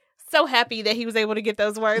like so happy that he was able to get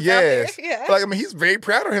those words out there. Yeah. Like, I mean, he's very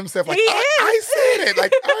proud of himself. Like, I said it.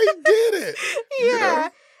 Like, I did it. Yeah.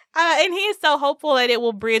 And he is so hopeful that it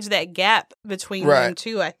will bridge that gap between them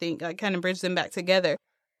two, I think. Like, kind of bridge them back together.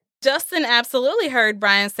 Justin absolutely heard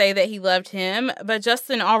Brian say that he loved him, but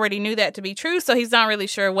Justin already knew that to be true, so he's not really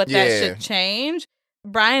sure what that should change.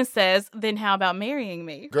 Brian says, then how about marrying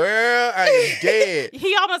me? Girl, I am dead.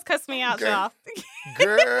 He almost cussed me out, y'all.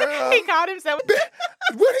 Girl. He called himself.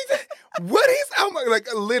 What he's, oh my, like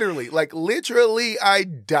literally, I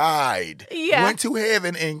died. Yeah. Went to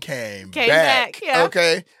heaven and came back. Yeah.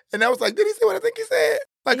 Okay. And I was like, did he say what I think he said?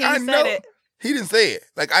 Like, I know. It. He didn't say it.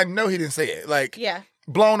 Like, I know he didn't say it. Like, yeah.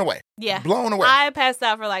 Blown away. Yeah. Blown away. I passed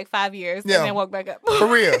out for like 5 years and then woke back up. For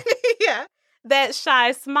real. Yeah. That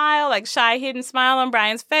shy smile, like shy hidden smile on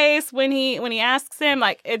Brian's face when he asks him,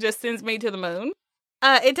 like, it just sends me to the moon.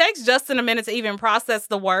 It takes Justin a minute to even process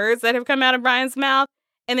the words that have come out of Brian's mouth.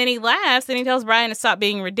 And then he laughs and he tells Brian to stop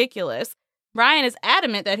being ridiculous. Brian is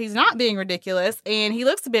adamant that he's not being ridiculous, and he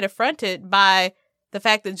looks a bit affronted by the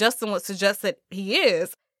fact that Justin would suggest that he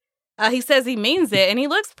is. He says he means it, and he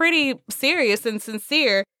looks pretty serious and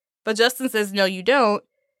sincere, but Justin says, no, you don't.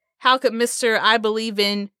 How could Mr. I believe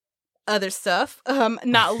in other stuff,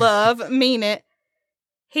 not love, mean it?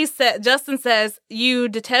 Justin says, you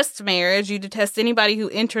detest marriage, you detest anybody who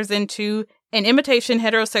enters into an imitation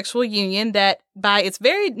heterosexual union that, by its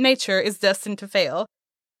very nature, is destined to fail.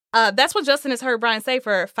 That's what Justin has heard Brian say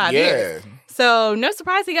for 5 years. So, no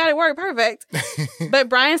surprise he got it worked perfect. But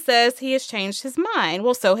Brian says he has changed his mind.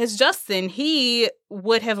 Well, so has Justin. He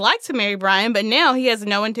would have liked to marry Brian, but now he has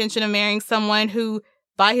no intention of marrying someone who,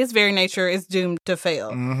 by his very nature, is doomed to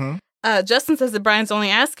fail. Justin says that Brian's only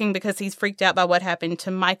asking because he's freaked out by what happened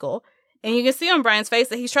to Michael. And you can see on Brian's face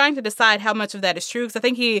that he's trying to decide how much of that is true, because I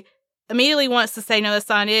think he immediately wants to say, no, that's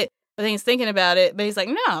not it. But then he's thinking about it, but he's like,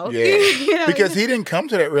 no. Yeah. Because he didn't come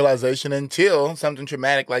to that realization until something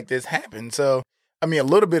traumatic like this happened. So, I mean, a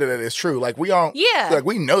little bit of that is true. Like, we all, like,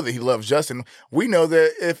 we know that he loves Justin. We know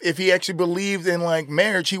that if he actually believed in, like,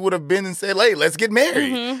 marriage, he would have been and said, hey, let's get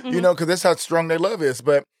married. You know, because that's how strong their love is.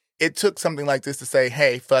 But it took something like this to say,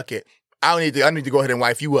 hey, fuck it. I need to go ahead and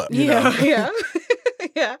wife you up. You know? Yeah.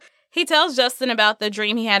 Yeah. He tells Justin about the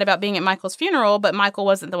dream he had about being at Michael's funeral, but Michael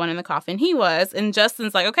wasn't the one in the coffin. He was. And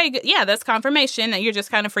Justin's like, okay, yeah, that's confirmation that you're just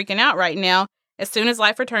kind of freaking out right now. As soon as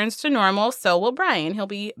life returns to normal, so will Brian. He'll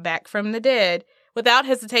be back from the dead. Without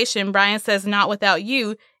hesitation, Brian says, not without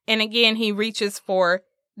you. And again, he reaches for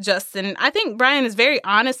Justin. I think Brian is very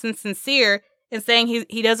honest and sincere in saying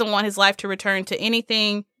he doesn't want his life to return to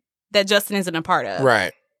anything that Justin isn't a part of.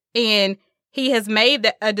 Right. And he has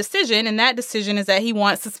made a decision, and that decision is that he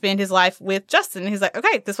wants to spend his life with Justin. He's like,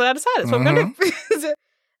 okay, this is what I decided. That's what I'm going to do.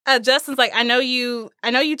 Justin's like, I know you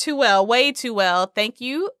too well, way too well. Thank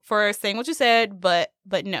you for saying what you said, but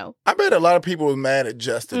no. I bet a lot of people are mad at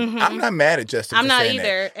Justin. Mm-hmm. I'm not mad at Justin. I'm for not saying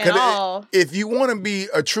either that. at all. If you want to be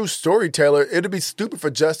a true storyteller, it'd be stupid for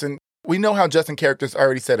Justin. We know how Justin character's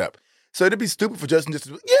already set up. So it'd be stupid for Justin just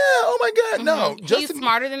to, oh my God, no. Justin, he's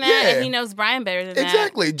smarter than that, and he knows Brian better than that.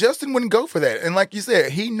 Exactly. Justin wouldn't go for that. And like you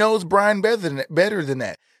said, he knows Brian better than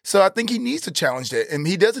that. So I think he needs to challenge that, and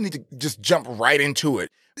he doesn't need to just jump right into it.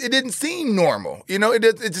 It didn't seem normal. It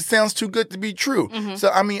just sounds too good to be true. Mm-hmm. So,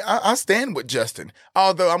 I mean, I stand with Justin.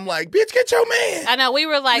 Although I'm like, bitch, get your man. I know. We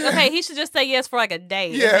were like, okay, he should just say yes for like a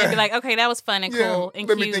day. Yeah. And be like, okay, that was fun and cool and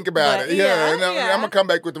Let cute. Me think about it. I'm going to come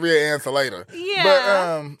back with the real answer later.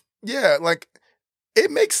 Yeah. But, like, it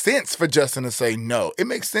makes sense for Justin to say no. It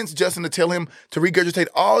makes sense, Justin, to tell him to regurgitate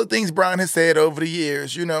all the things Brian has said over the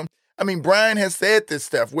years, I mean, Brian has said this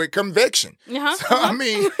stuff with conviction. Uh-huh. So, I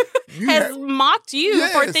mean... has mocked you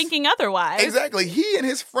for thinking otherwise. Exactly. He and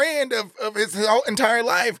his friend of his whole entire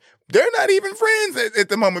life, they're not even friends at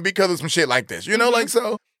the moment because of some shit like this. Like,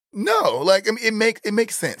 so, no. Like, I mean, it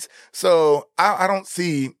makes sense. So, I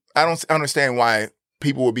don't understand why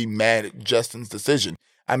people would be mad at Justin's decision.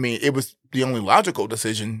 I mean, it was the only logical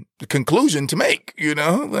conclusion to make,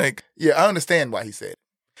 Like, I understand why he said it.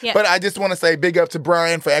 Yeah. But I just want to say big up to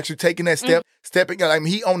Brian for actually taking that step, stepping out. I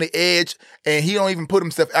mean, he on the edge, and he don't even put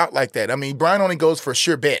himself out like that. I mean, Brian only goes for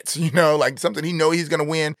sure bets, like something he knows he's going to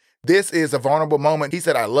win. This is a vulnerable moment. He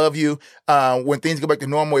said, I love you. When things go back to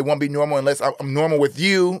normal, it won't be normal unless I'm normal with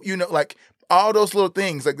you. Like all those little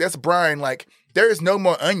things. Like that's Brian. Like there is no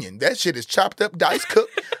more onion. That shit is chopped up, diced,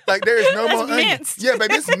 cooked. Like there is no more minced. onion. Yeah,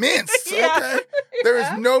 baby, it's minced. Yeah. Okay. There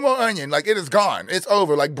is no more onion. Like it is gone. It's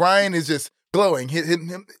over. Like Brian is just glowing.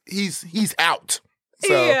 He's out.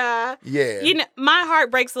 So, yeah. My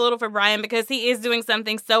heart breaks a little for Brian because he is doing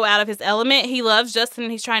something so out of his element. He loves Justin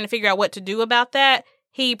and he's trying to figure out what to do about that.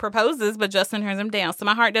 He proposes, but Justin turns him down. So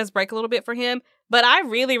my heart does break a little bit for him. But I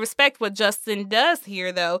really respect what Justin does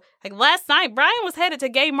here, though. Like last night, Brian was headed to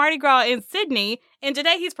gay Mardi Gras in Sydney, and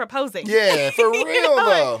today he's proposing. Yeah, for real,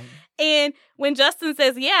 though. And when Justin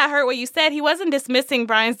says, I heard what you said, he wasn't dismissing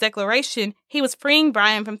Brian's declaration. He was freeing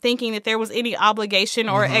Brian from thinking that there was any obligation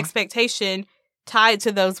or expectation tied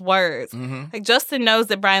to those words. Like Justin knows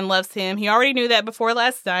that Brian loves him. He already knew that before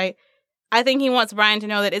last night. I think he wants Brian to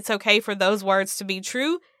know that it's okay for those words to be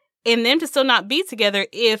true and them to still not be together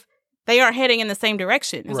if they aren't heading in the same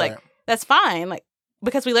direction. It's like, that's fine. Like,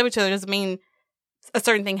 because we love each other doesn't mean a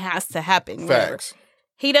certain thing has to happen. Facts. Whatever.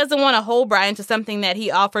 He doesn't want to hold Brian to something that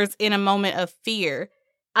he offers in a moment of fear.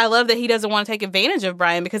 I love that he doesn't want to take advantage of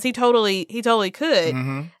Brian because he totally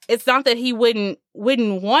could. It's not that he wouldn't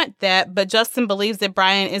want that, but Justin believes that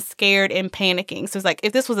Brian is scared and panicking. So it's like,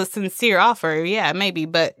 if this was a sincere offer, yeah, maybe,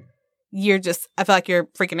 but I feel like you're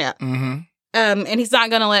freaking out. And he's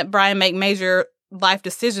not going to let Brian make major life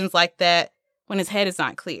decisions like that when his head is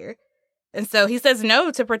not clear. And so he says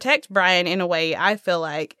no to protect Brian in a way, I feel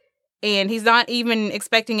like. And he's not even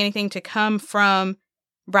expecting anything to come from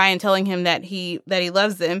Brian telling him that he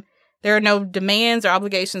loves them. There are no demands or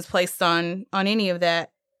obligations placed on any of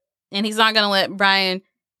that. And he's not going to let Brian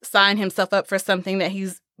sign himself up for something that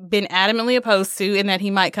he's been adamantly opposed to and that he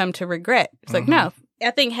might come to regret. It's like, no. I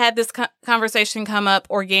think had this conversation come up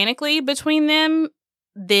organically between them,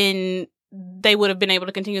 then they would have been able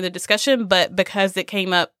to continue the discussion. But because it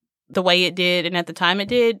came up the way it did and at the time it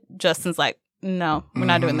did, Justin's like, no, we're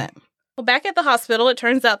not doing that. Well, back at the hospital, it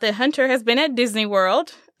turns out that Hunter has been at Disney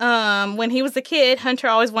World. When he was a kid, Hunter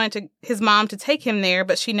always wanted his mom to take him there,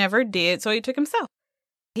 but she never did, so he took himself.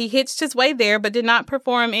 He hitched his way there, but did not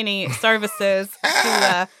perform any services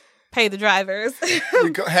to pay the drivers.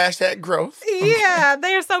 Hashtag growth. Yeah,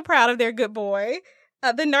 they are so proud of their good boy.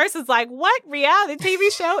 The nurse is like, what reality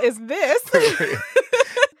TV show is this?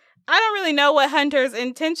 I don't really know what Hunter's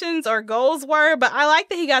intentions or goals were, but I like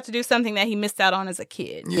that he got to do something that he missed out on as a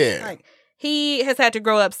kid. Yeah. Like, He has had to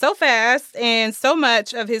grow up so fast, and so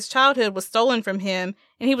much of his childhood was stolen from him.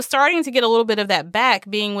 And he was starting to get a little bit of that back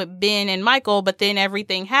being with Ben and Michael, but then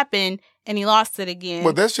everything happened and he lost it again.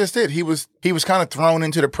 Well, that's just it. He was kind of thrown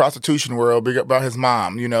into the prostitution world by his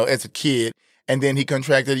mom, as a kid. And then he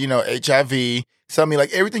contracted, HIV. So, I mean,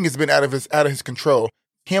 like, everything has been out of his control.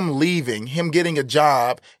 Him leaving, him getting a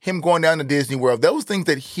job, him going down to Disney World, those things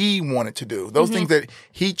that he wanted to do, those things that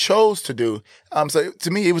he chose to do. So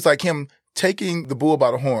to me, it was like him taking the bull by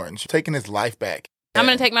the horns, taking his life back. I'm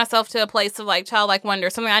going to take myself to a place of like childlike wonder,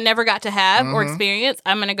 something I never got to have or experience.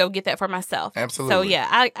 I'm going to go get that for myself. Absolutely. So yeah,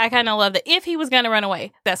 I kind of love that. If he was going to run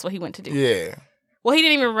away, that's what he went to do. Yeah. Well, he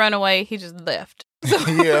didn't even run away. He just left. So,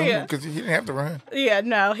 yeah, because he didn't have to run. Yeah,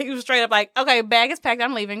 no. He was straight up like, okay, bag is packed.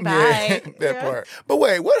 I'm leaving. Bye. Yeah, that part. But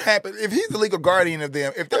wait, what happened? If he's the legal guardian of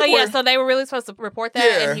them, so they were really supposed to report that,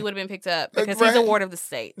 and he would have been picked up because he's a ward of the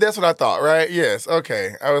state. That's what I thought, right? Yes.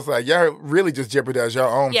 Okay. I was like, y'all really just jeopardized your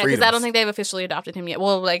own freedoms. Yeah, because I don't think they've officially adopted him yet.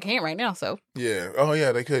 Well, they can't right now, so. Yeah. Oh,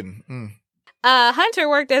 yeah, they couldn't. Hunter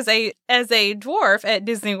worked as a dwarf at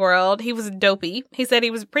Disney World. He was dopey. He said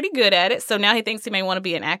he was pretty good at it, so now he thinks he may want to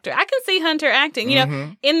be an actor. I can see Hunter acting. You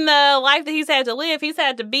know, in the life that he's had to live, he's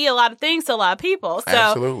had to be a lot of things to a lot of people. So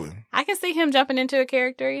absolutely. I can see him jumping into a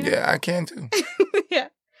character. Yeah, I can too. Yeah.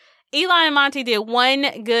 Eli and Monty did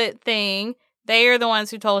one good thing. They are the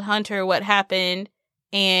ones who told Hunter what happened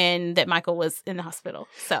and that Michael was in the hospital.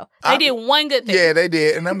 So they did one good thing. Yeah, they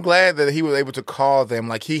did. And I'm glad that he was able to call them.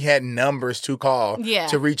 Like, he had numbers to call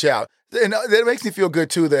to reach out. And that makes me feel good,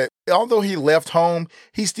 too, that although he left home,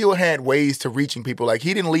 he still had ways to reaching people. Like,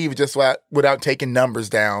 he didn't leave just without taking numbers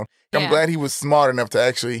down. I'm glad he was smart enough to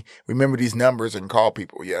actually remember these numbers and call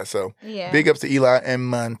people. Yeah, so big ups to Eli and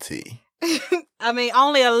Monty. I mean,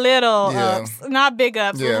 only a little ups. Not big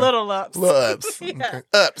ups, little ups. Little ups. Okay.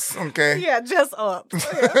 Ups, okay. Yeah, just ups.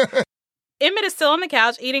 Yeah. Emmett is still on the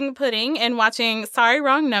couch eating pudding and watching Sorry,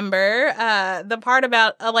 Wrong Number. The part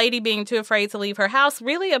about a lady being too afraid to leave her house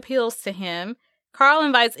really appeals to him. Carl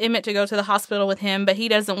invites Emmett to go to the hospital with him, but he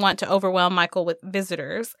doesn't want to overwhelm Michael with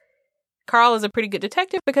visitors. Carl is a pretty good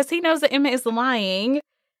detective because he knows that Emmett is lying.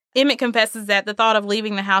 Emmett confesses that the thought of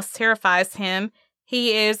leaving the house terrifies him.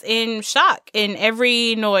 He is in shock, and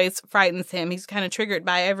every noise frightens him. He's kind of triggered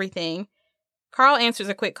by everything. Carl answers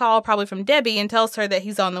a quick call, probably from Debbie, and tells her that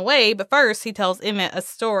he's on the way, but first he tells Emmett a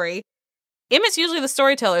story. Emmett's usually the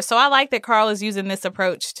storyteller, so I like that Carl is using this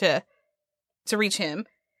approach to reach him.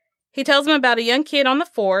 He tells him about a young kid on the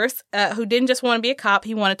force who didn't just want to be a cop,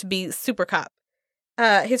 he wanted to be super cop.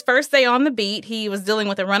 His first day on the beat, he was dealing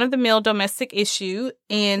with a run-of-the-mill domestic issue,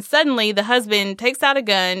 and suddenly the husband takes out a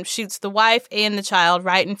gun, shoots the wife and the child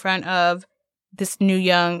right in front of this new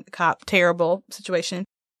young cop. Terrible situation.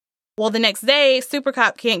 Well, the next day, Super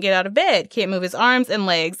Cop can't get out of bed, can't move his arms and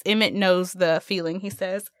legs. Emmett knows the feeling, he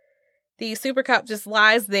says. The Super Cop just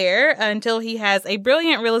lies there until he has a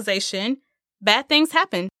brilliant realization. Bad things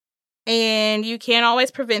happen, and you can't always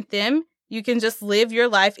prevent them. You can just live your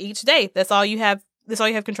life each day. That's all you have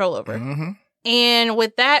control over. And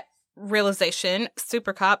with that realization,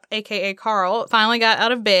 Super Cop, a.k.a. Carl, finally got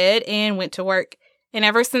out of bed and went to work. And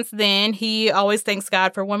ever since then, he always thanks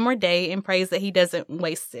God for one more day and prays that he doesn't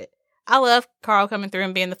waste it. I love Carl coming through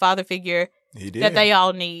and being the father figure that they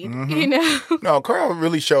all need, you know? No, Carl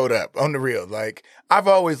really showed up on the real. Like, I've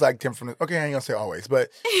always liked him I ain't going to say always, but...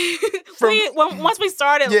 once we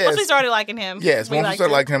started liking him. Yes, once we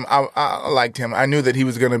started liking him, I liked him. I knew that he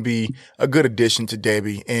was going to be a good addition to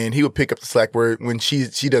Debbie, and he would pick up the slack when she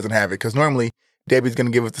doesn't have it, because normally Debbie's going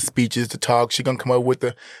to give us the speeches, the talk. She's going to come up with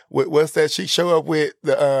what's that? She show up with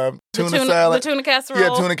the tuna salad. The tuna casserole. Yeah,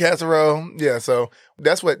 tuna casserole. Yeah, so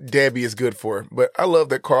that's what Debbie is good for. But I love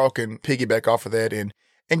that Carl can piggyback off of that and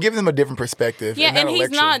give them a different perspective. Yeah, and he's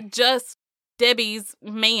not just Debbie's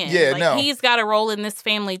man. Yeah, he's got a role in this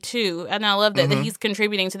family too. And I love that he's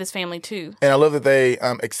contributing to this family too. And I love that they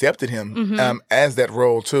accepted him as that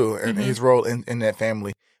role too, and his role in that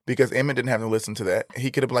family. Because Emmett didn't have to listen to that. He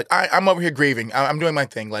could have been like, I'm over here grieving. I'm doing my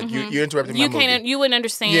thing. Like, you're interrupting my movie. You wouldn't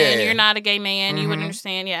understand. Yeah. You're not a gay man. You wouldn't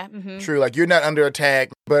understand. Yeah. True. Like, you're not under attack.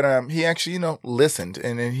 But he actually, listened.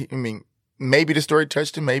 And then maybe the story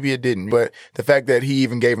touched him. Maybe it didn't. But the fact that he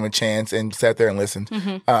even gave him a chance and sat there and listened,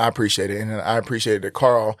 I appreciate it. And I appreciated that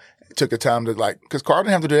Carl took the time to, because Carl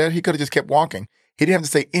didn't have to do that. He could have just kept walking. He didn't have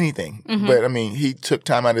to say anything. But, he took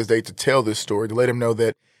time out of his day to tell this story, to let him know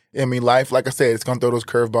that, life, like I said, it's going to throw those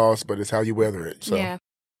curveballs, but it's how you weather it. So. Yeah.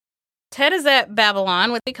 Ted is at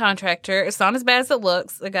Babylon with the contractor. It's not as bad as it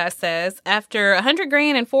looks, the guy says. After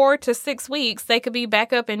 $100,000 in 4 to 6 weeks, they could be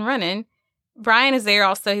back up and running. Brian is there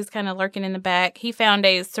also. He's kind of lurking in the back. He found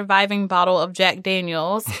a surviving bottle of Jack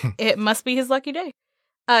Daniels. It must be his lucky day.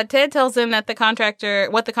 Ted tells him that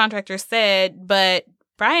what the contractor said, but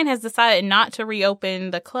Brian has decided not to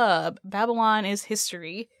reopen the club. Babylon is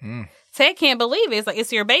history. Ted can't believe it. It's like,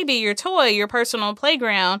 it's your baby, your toy, your personal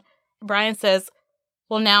playground. Brian says,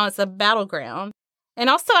 well, now it's a battleground. And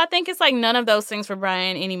also, I think it's like none of those things for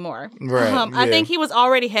Brian anymore. Right. I think he was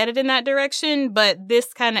already headed in that direction, but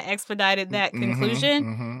this kind of expedited that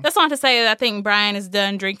conclusion. That's not to say that I think Brian is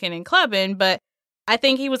done drinking and clubbing, but I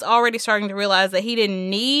think he was already starting to realize that he didn't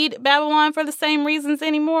need Babylon for the same reasons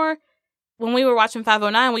anymore. When we were watching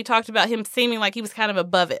 509, we talked about him seeming like he was kind of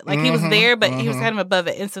above it. Like he was there, but he was kind of above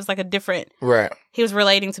it. And so it's like a different... Right. He was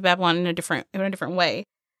relating to Babylon in a different way.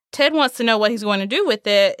 Ted wants to know what he's going to do with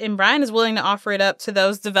it, and Brian is willing to offer it up to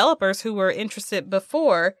those developers who were interested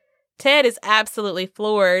before. Ted is absolutely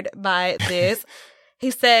floored by this.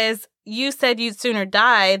 He says, you said you'd sooner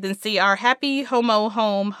die than see our happy homo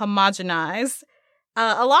home homogenized.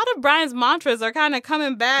 A lot of Brian's mantras are kind of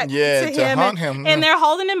coming back to him. Haunt him. And they're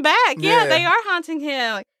holding him back. Yeah, they are haunting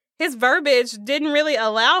him. His verbiage didn't really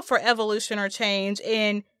allow for evolution or change,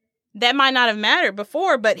 and that might not have mattered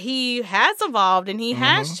before, but he has evolved and he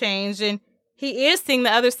has changed, and he is seeing the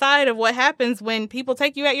other side of what happens when people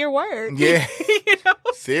take you at your word. Yeah. You know?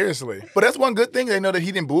 Seriously. But that's one good thing. They know that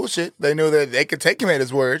he didn't bullshit. They know that they could take him at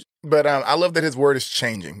his word. But I love that his word is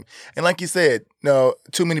changing. And like you said, no,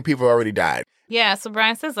 too many people already died. Yeah, so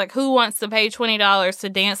Brian says, like, who wants to pay $20 to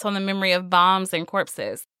dance on the memory of bombs and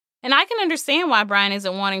corpses? And I can understand why Brian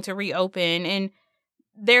isn't wanting to reopen, and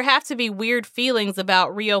there have to be weird feelings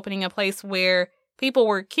about reopening a place where people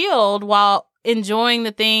were killed while enjoying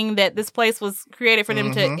the thing that this place was created for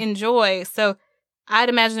them to enjoy. So I'd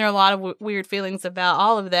imagine there are a lot of weird feelings about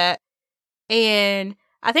all of that. And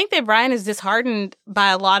I think that Brian is disheartened by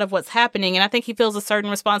a lot of what's happening. And I think he feels a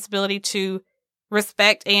certain responsibility to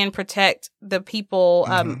respect and protect the people,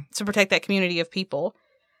 to protect that community of people.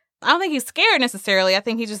 I don't think he's scared necessarily. I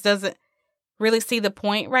think he just doesn't really see the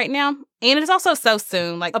point right now. And it's also so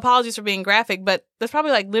soon. Like, apologies for being graphic, but there's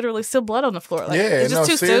probably like literally still blood on the floor. Like, it's just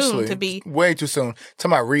too soon to be. Way too soon.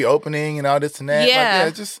 Talking about reopening and all this and that. Yeah.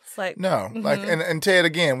 Like, just it's like, no. Like, and Ted,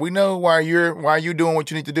 again, we know why you're doing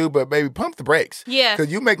what you need to do, but baby, pump the brakes. Yeah.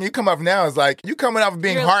 Because you come off now as like, you coming off of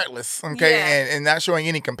being heartless, okay, and not showing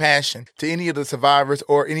any compassion to any of the survivors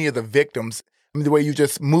or any of the victims. I mean, the way you're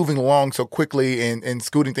just moving along so quickly and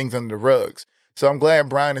scooting things under the rugs. So I'm glad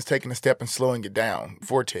Brian is taking a step and slowing it down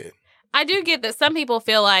for Ted. I do get that some people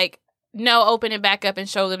feel like, no, open it back up and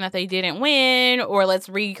show them that they didn't win, or let's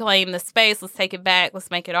reclaim the space, let's take it back, let's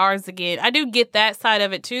make it ours again. I do get that side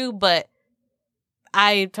of it too, but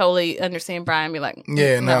I totally understand Brian be like,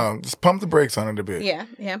 no, just pump the brakes on it a bit. Yeah.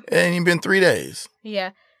 It ain't even been 3 days.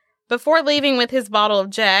 Yeah. Before leaving with his bottle of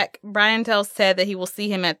Jack, Brian tells Ted that he will see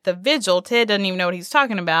him at the vigil. Ted doesn't even know what he's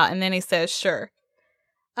talking about, and then he says, sure.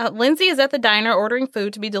 Lindsay is at the diner ordering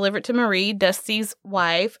food to be delivered to Marie, Dusty's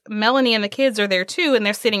wife. Melanie and the kids are there too, and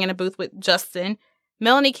they're sitting in a booth with Justin.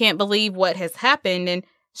 Melanie can't believe what has happened, and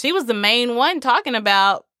she was the main one talking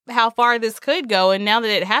about how far this could go, and now that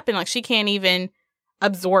it happened, like, she can't even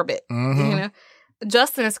absorb it. You know?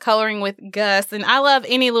 Justin is coloring with Gus, and I love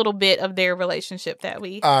any little bit of their relationship that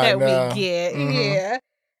we get. Yeah.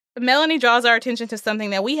 Melanie draws our attention to something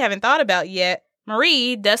that we haven't thought about yet.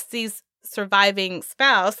 Marie, Dusty's surviving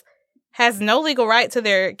spouse, has no legal right to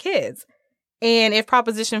their kids. And if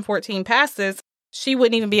Proposition 14 passes, she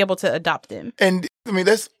wouldn't even be able to adopt them. And I mean,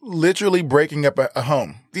 that's literally breaking up a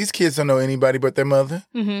home. These kids don't know anybody but their mother.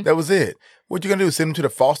 That was it. What you going to do? Send them to the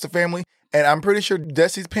foster family? And I'm pretty sure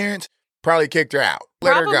Dusty's parents probably kicked her out.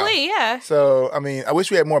 Let her go. Probably, yeah. So, I mean, I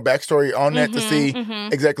wish we had more backstory on that to see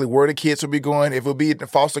exactly where the kids would be going, if it would be in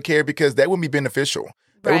foster care, because that wouldn't be beneficial.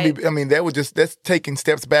 That would be, I mean, that's taking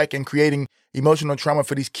steps back and creating emotional trauma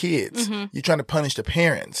for these kids. You're trying to punish the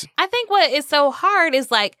parents. I think what is so hard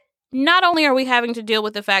is, like, not only are we having to deal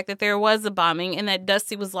with the fact that there was a bombing and that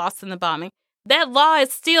Dusty was lost in the bombing, that law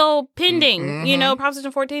is still pending. You know,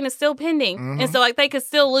 Proposition 14 is still pending. And so, like, they could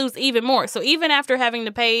still lose even more. So even after having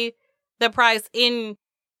to pay the price in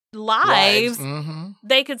lives,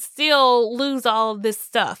 they could still lose all this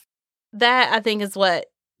stuff. That, I think, is what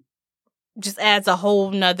just adds a whole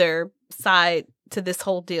nother side to this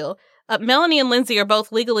whole deal. Melanie and Lindsay are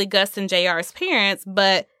both legally Gus and JR's parents,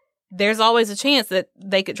 but there's always a chance that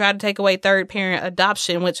they could try to take away third parent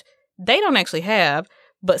adoption, which they don't actually have,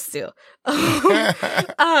 but still.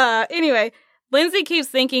 Anyway, Lindsay keeps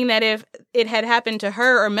thinking that if it had happened to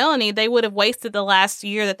her or Melanie, they would have wasted the last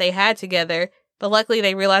year that they had together. But luckily,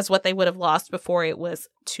 they realized what they would have lost before it was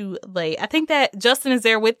too late. I think that Justin is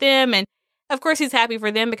there with them, and Of course, he's happy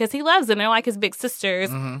for them because he loves them. They're like his big sisters.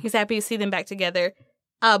 Mm-hmm. He's happy to see them back together.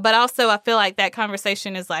 But also, I feel like that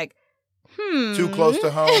conversation is like, too close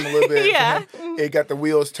to home a little bit. Yeah. It got the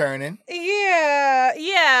wheels turning.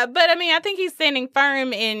 Yeah. But I mean, I think he's standing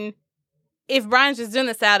firm in, if Brian's just doing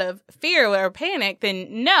this out of fear or panic,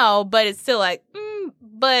 then no. But it's still like,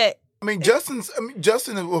 but. I mean, Justin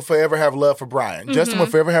will forever have love for Brian. Justin will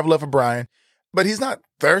forever have love for Brian. But he's not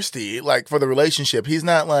thirsty, like, for the relationship. He's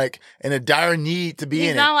not, like, in a dire need to be in it.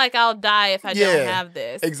 He's not like, I'll die if I don't have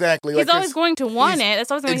this. Exactly. He's always going to want it. That's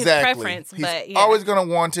always going to be his preference. He's but always going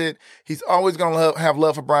to want it. He's always going to have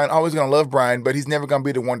love for Brian, always going to love Brian, but he's never going to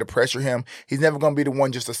be the one to pressure him. He's never going to be the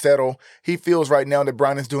one just to settle. He feels right now that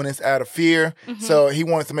Brian is doing this out of fear. So he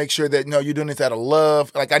wants to make sure that, no, you're doing this out of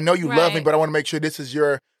love. Like, I know you love me, but I want to make sure this is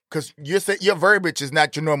because your verbiage is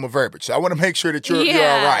not your normal verbiage. So I want to make sure that you're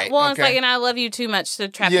all right. Well, it's like, and I love you too much to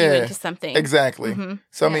trap you into something. Exactly.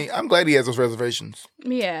 So, I mean, I'm glad he has those reservations.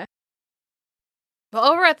 Yeah. But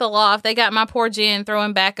over at the loft, they got my poor Jen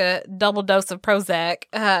throwing back a double dose of Prozac.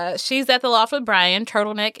 She's at the loft with Brian,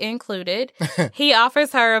 turtleneck included. He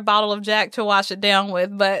offers her a bottle of Jack to wash it down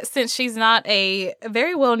with, but since she's not a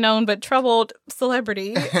very well-known but troubled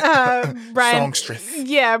celebrity, Brian... Songstress.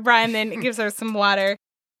 Yeah, Brian then gives her some water.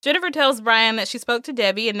 Jennifer tells Brian that she spoke to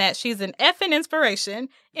Debbie and that she's an effing inspiration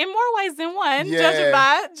in more ways than one, judging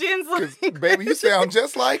by Jen's language. Baby, you sound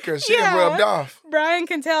just like her. She done rubbed off. Brian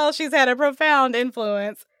can tell she's had a profound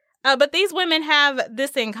influence. But these women have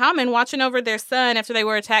this in common, watching over their son after they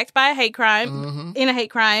were attacked by a hate crime, in a hate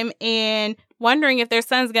crime, and wondering if their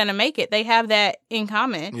son's going to make it. They have that in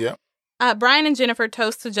common. Yeah. Brian and Jennifer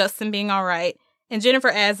toast to Justin being all right. And Jennifer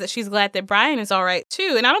adds that she's glad that Brian is all right,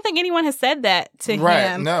 too. And I don't think anyone has said that to him.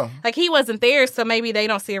 Right, no. Like, he wasn't there, so maybe they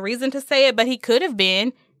don't see a reason to say it, but he could have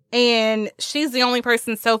been. And she's the only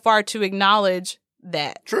person so far to acknowledge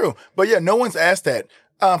that. True. But, yeah, no one's asked that.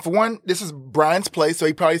 For one, this is Brian's place, so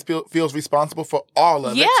he probably feels responsible for all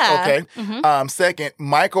of it. Okay. Second,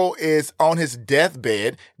 Michael is on his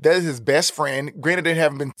deathbed. That is his best friend. Granted, they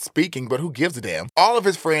haven't been speaking, but who gives a damn? All of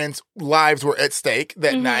his friends' lives were at stake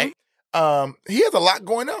that night. He has a lot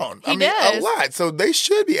going on. He does. A lot. So they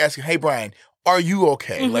should be asking, hey, Brian, are you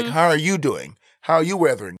okay? Like, how are you doing? How are you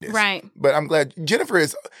weathering this? Right. But I'm glad Jennifer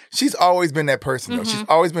she's always been that person, though. She's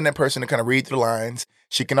always been that person to kind of read through the lines.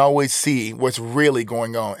 She can always see what's really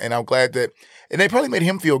going on. And I'm glad that, and they probably made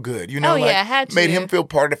him feel good, you know? Had to. Made him feel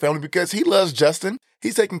part of the family because he loves Justin.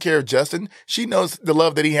 He's taking care of Justin. She knows the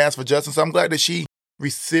love that he has for Justin. So I'm glad that she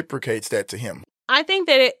reciprocates that to him. I think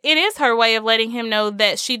that it is her way of letting him know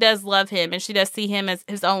that she does love him and she does see him as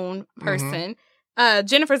his own person.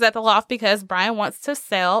 Jennifer's at the loft because Brian wants to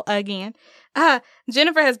sell again.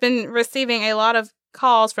 Jennifer has been receiving a lot of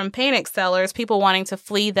calls from panic sellers, people wanting to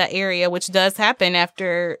flee the area, which does happen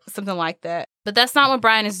after something like that. But that's not what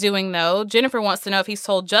Brian is doing, though. Jennifer wants to know if he's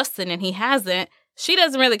told Justin, and he hasn't. She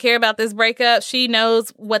doesn't really care about this breakup. She knows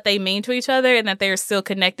what they mean to each other and that they're still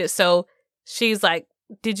connected. So she's like,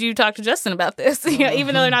 did you talk to Justin about this?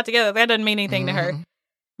 Even though they're not together, that doesn't mean anything to her.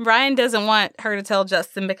 Brian doesn't want her to tell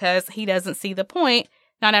Justin because he doesn't see the point,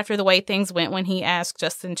 not after the way things went when he asked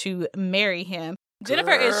Justin to marry him.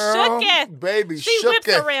 Jennifer is shooketh. Baby, she whips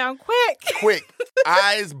around quick.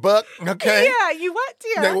 Eyes buck, okay? Yeah, you what,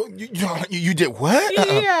 dear? You did what?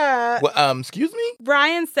 Yeah. Well, excuse me?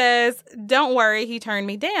 Brian says, don't worry, he turned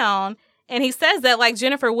me down. And he says that, like,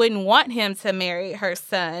 Jennifer wouldn't want him to marry her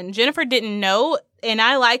son. Jennifer didn't know, and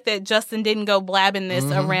I like that Justin didn't go blabbing this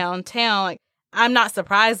around town. Like, I'm not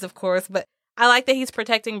surprised, of course, but I like that he's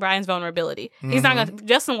protecting Brian's vulnerability. He's not going to,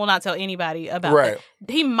 Justin will not tell anybody about it.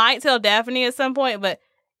 He might tell Daphne at some point, but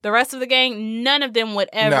the rest of the gang, none of them would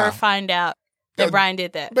ever find out that Brian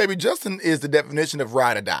did that. Baby, Justin is the definition of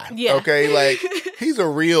ride or die. Yeah. Okay? Like, he's a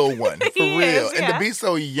real one. For He real. is, And to be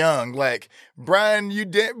so young, like, Brian, you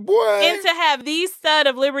did, boy. And to have the stud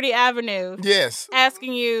of Liberty Avenue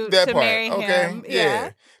asking you to marry him.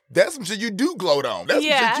 Yeah. That's some shit you do gloat on. That's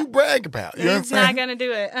some shit you brag about. You know what I'm saying? He's not going to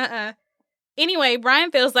do it. Anyway,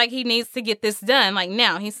 Brian feels like he needs to get this done. Like,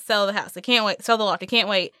 now. He needs to sell the house. I can't wait. Sell the loft. I can't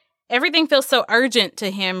wait. Everything feels so urgent to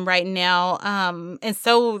him right now. And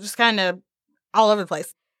so just kind of all over the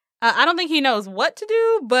place. I don't think he knows what to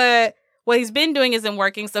do, but what he's been doing isn't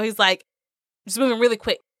working. So he's like, just moving really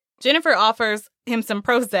quick. Jennifer offers him some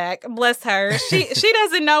Prozac. Bless her. She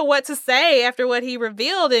doesn't know what to say after what he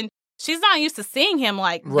revealed. And she's not used to seeing him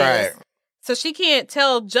like this. So she can't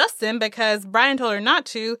tell Justin because Brian told her not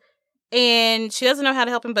to. And she doesn't know how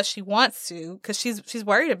to help him, but she wants to because she's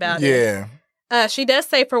worried about it. Yeah. She does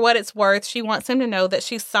say, for what it's worth, she wants him to know that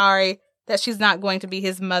she's sorry that she's not going to be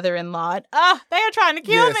his mother-in-law. They are trying to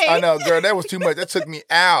kill me. I know, girl. That was too much. That took me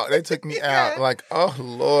out. They took me out. Like, oh,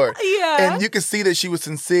 Lord. Yeah. And you can see that she was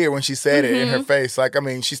sincere when she said it in her face. Like, I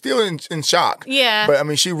mean, she's still in shock. Yeah. But, I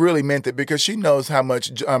mean, she really meant it because she knows how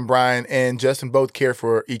much Brian and Justin both care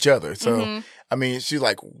for each other. So, I mean, she's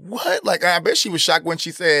like, what? Like, I bet she was shocked when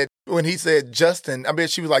he said Justin. I bet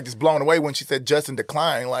she was like just blown away when she said Justin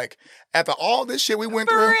declined. Like, after all this shit we went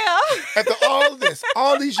For through. real. After all of this,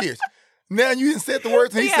 all these years. Now you didn't say the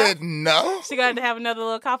words and he said no. She got to have another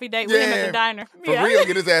little coffee date with him at the diner. For real,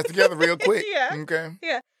 get his ass together real quick. Okay.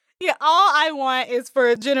 Yeah, all I want is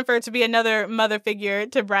for Jennifer to be another mother figure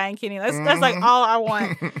to Brian Kinney. That's like all I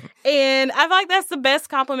want. And I feel like that's the best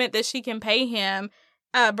compliment that she can pay him.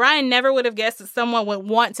 Brian never would have guessed that someone would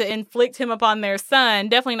want to inflict him upon their son.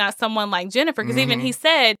 Definitely not someone like Jennifer, because even he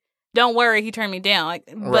said, "Don't worry, he turned me down." Like,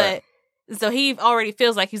 but so he already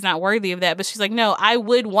feels like he's not worthy of that. But she's like, "No, I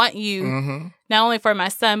would want you not only for my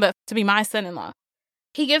son, but to be my son-in-law."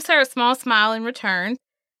 He gives her a small smile in return.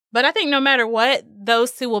 But I think no matter what,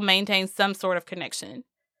 those two will maintain some sort of connection.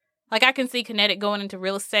 Like, I can see Kinetic going into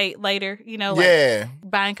real estate later, like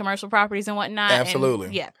buying commercial properties and whatnot. Absolutely.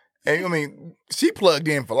 And, And I mean, she plugged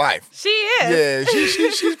in for life. She is. Yeah,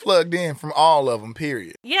 she's plugged in from all of them,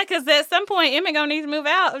 period. Yeah, because at some point, Emmett going to need to move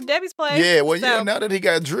out of Debbie's place. Yeah, well, now that he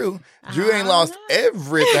got Drew ain't lost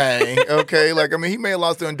everything, okay? Like, I mean, he may have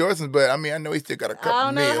lost the endorsements, but, I mean, I know he still got a couple I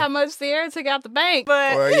don't know how much Sierra took out the bank,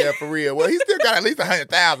 but... Well, yeah, for real. Well, he still got at least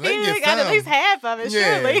 100,000. They He got at least half of it,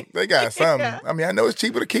 surely. They got something. I mean, I know it's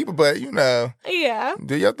cheaper to keep it, but, Yeah.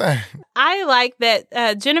 do your thing. I like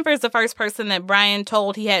that Jennifer's the first person that Brian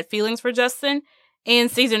told he had feelings for Justin. In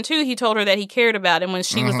season 2, he told her that he cared about him when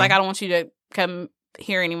she was like, "I don't want you to come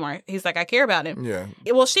here anymore." He's like, "I care about him." Yeah.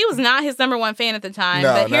 Well, she was not his number one fan at the time,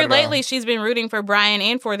 No, but here not at lately all. she's been rooting for Brian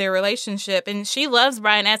and for their relationship, and she loves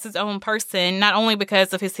Brian as his own person, not only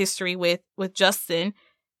because of his history with Justin,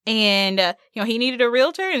 and he needed a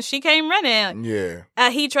realtor, and she came running. Yeah.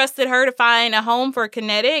 He trusted her to find a home for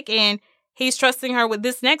Kinetic, and he's trusting her with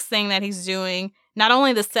this next thing that he's doing. Not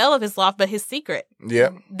only the sale of his loft, but his secret.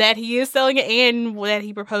 Yep. That he is selling it and that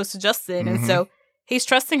he proposed to Justin. And so he's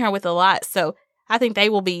trusting her with a lot. So I think they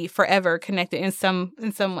will be forever connected in some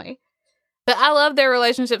way. But I love their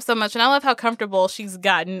relationship so much. And I love how comfortable she's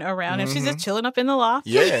gotten around him. She's just chilling up in the loft.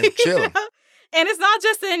 Yeah, chilling. And it's not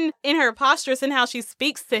just in her posture, it's in how she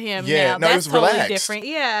speaks to him Yeah, now. no, That's it's totally relaxed. different.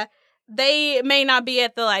 Yeah. They may not be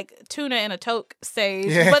at the like tuna in a toque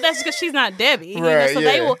stage, but that's because she's not Debbie. Right,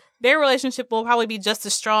 So their relationship will probably be just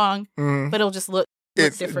as strong, but it'll just look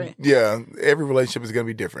different. Yeah, every relationship is going to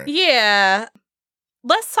be different. Yeah.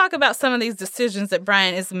 Let's talk about some of these decisions that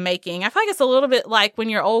Brian is making. I feel like it's a little bit like when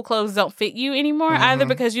your old clothes don't fit you anymore, either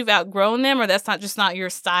because you've outgrown them or that's not your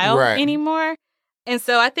style anymore. And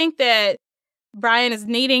so I think that Brian is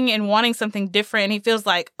needing and wanting something different, and he feels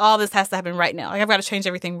like all this has to happen right now. Like, I've got to change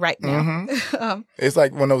everything right now. It's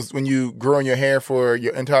like when you grow in your hair for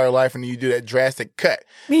your entire life and you do that drastic cut.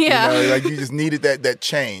 Yeah. Like you just needed that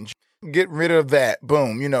change. Get rid of that.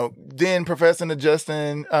 Boom. Then professing to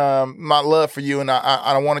Justin, my love for you, and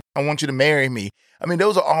I want you to marry me. I mean,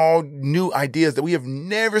 those are all new ideas that we have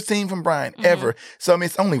never seen from Brian ever. So I mean,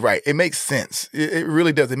 it's only right. It makes sense. It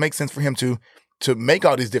really does. It makes sense for him to make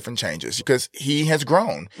all these different changes because he has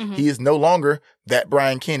grown. He is no longer that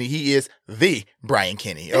Brian Kinney. He is the Brian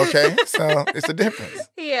Kinney. Okay. So it's a difference.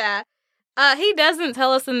 Yeah. He doesn't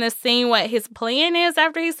tell us in this scene what his plan is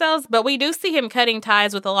after he sells, but we do see him cutting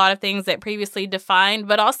ties with a lot of things that previously defined,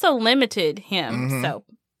 but also limited him. So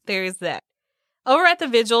there's that. Over at the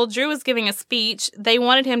vigil, Drew was giving a speech. They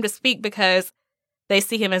wanted him to speak because they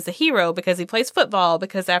see him as a hero, because he plays football,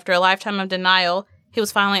 because after a lifetime of denial, he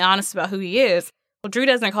was finally honest about who he is. Well, Drew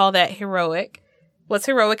doesn't call that heroic. What's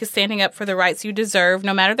heroic is standing up for the rights you deserve,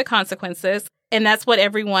 no matter the consequences. And that's what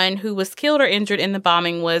everyone who was killed or injured in the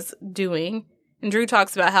bombing was doing. And Drew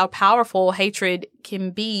talks about how powerful hatred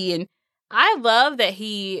can be. And I love that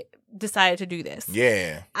he decided to do this.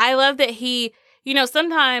 Yeah. I love that he,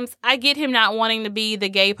 sometimes I get him not wanting to be the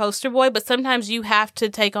gay poster boy, but sometimes you have to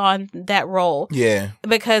take on that role. Yeah.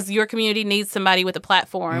 Because your community needs somebody with a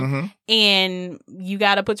platform. And you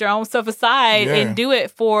got to put your own stuff aside and do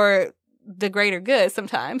it for the greater good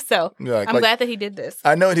sometimes. So I'm glad that he did this.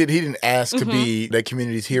 I know he didn't ask to be that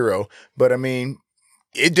community's hero, but I mean,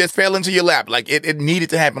 it just fell into your lap. Like it needed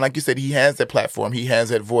to happen. Like you said, he has that platform. He has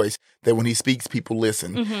that voice that when he speaks, people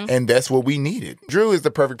listen. And that's what we needed. Drew is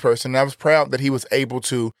the perfect person. I was proud that he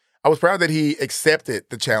accepted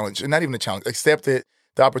the challenge, and not even the challenge, accepted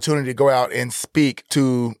the opportunity to go out and speak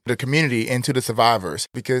to the community and to the survivors.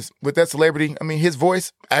 Because with that celebrity, I mean, his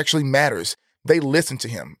voice actually matters. they listen to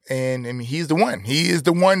him. And I mean, he's the one. He is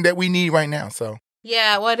the one that we need right now. So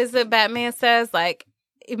yeah, what is it Batman says? Like,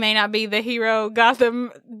 he may not be the hero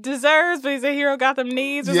Gotham deserves, but he's a hero Gotham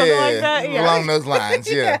needs or something like that. Yeah, along those lines,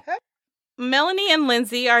 yeah. Melanie and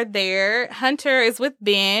Lindsay are there. Hunter is with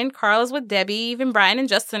Ben. Carl is with Debbie. Even Brian and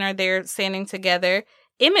Justin are there standing together.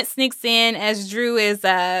 Emmett sneaks in as Drew is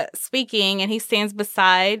speaking, and he stands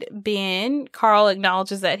beside Ben. Carl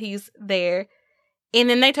acknowledges that he's there. And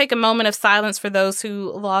then they take a moment of silence for those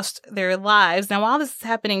who lost their lives. Now, while this is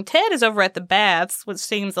happening, Ted is over at the baths, which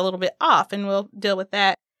seems a little bit off, and we'll deal with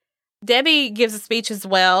that. Debbie gives a speech as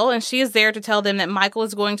well, and she is there to tell them that Michael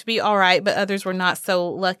is going to be all right, but others were not so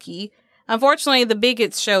lucky. Unfortunately, the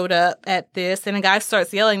bigots showed up at this, and a guy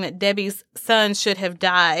starts yelling that Debbie's son should have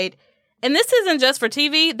died. And this isn't just for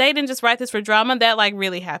TV. They didn't just write this for drama. That, like,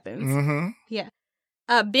 really happens. Mm-hmm. Yeah.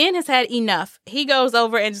 Ben has had enough. He goes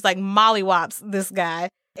over and just, like, mollywops this guy.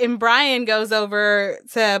 And Brian goes over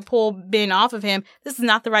to pull Ben off of him. This is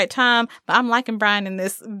not the right time, but I'm liking Brian in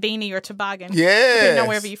this beanie or toboggan. Yeah. Depending on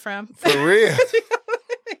wherever you're from. For real.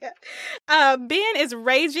 Yeah. Ben is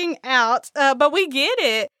raging out, but we get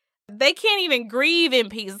it. They can't even grieve in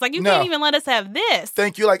peace. It's like, you can't even let us have this.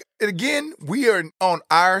 Thank you. Like, again, we are on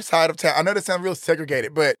our side of town. I know that sounds real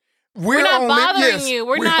segregated, but we're not bothering yes, you.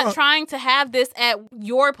 We're not trying to have this at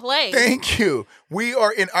your place. Thank you. We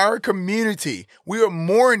are in our community. We are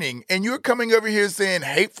mourning, and you're coming over here saying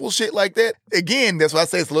hateful shit like that. Again, that's why I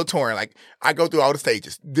say it's a little torn. Like, I go through all the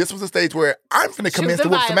stages. This was a stage where I'm finna commence to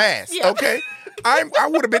whoop some ass. Yeah. Okay? I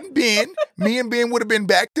would have been Ben. Me and Ben would have been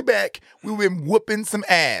back to back. We would have been whooping some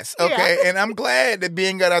ass. Okay? Yeah. And I'm glad that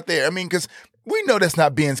Ben got out there. I mean, because we know that's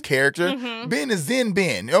not Ben's character. Mm-hmm. Ben is Zen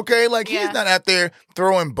Ben, okay? Like, he's not out there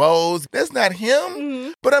throwing bows. That's not him.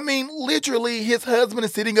 Mm-hmm. But, I mean, literally, his husband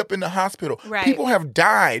is sitting up in the hospital. Right. People have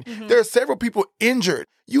died. Mm-hmm. There are several people injured.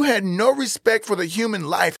 You had no respect for the human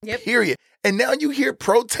life, period. And now you hear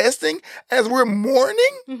protesting as we're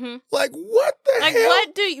mourning? Mm-hmm. Like, what the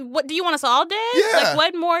hell? What do you want us all dead? Yeah. Like,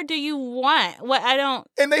 what more do you want? What, I don't...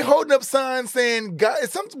 And they holding up signs saying, God,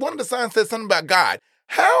 one of the signs says something about God.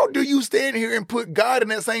 How do you stand here and put God in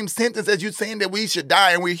that same sentence as you saying that we should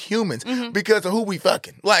die and we're humans because of who we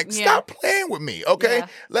fucking? Like, stop playing with me, okay?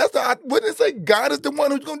 Yeah. Wouldn't it say God is the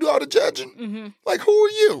one who's going to do all the judging? Mm-hmm. Like, who are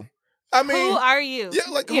you? I mean... Who are you?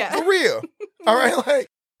 Yeah, like, for real. All right, like,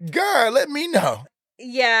 God, let me know.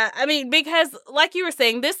 Yeah, I mean, because like you were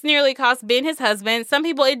saying, this nearly cost Ben his husband. Some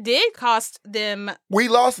people, it did cost them... We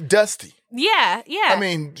lost Dusty. Yeah. I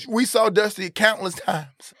mean, we saw Dusty countless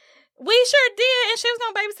times. We sure did, and she was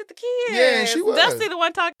gonna babysit the kids. Yeah, and she was. Dusty the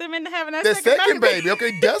one talked them into having that second baby.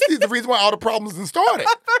 Okay, Dusty's the reason why all the problems done started.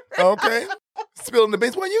 Okay, spilling the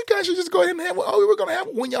beans. Well, you guys should just go ahead and have. Oh, we were gonna have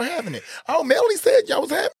it when y'all having it. Oh, Melanie said y'all was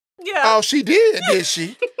having. Yeah. Oh, she did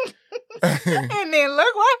she? And then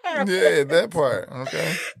look what happened. Yeah, that part.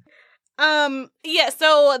 Okay. Yeah,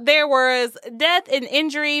 so there was death and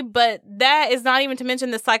injury, but that is not even to mention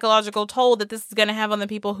the psychological toll that this is going to have on the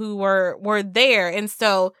people who were there. And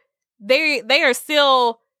so they are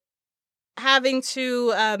still having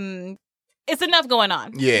to, it's enough going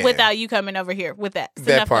on without you coming over here with that. It's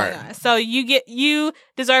enough going on. So you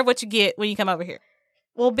deserve what you get when you come over here.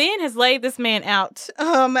 Well, Ben has laid this man out,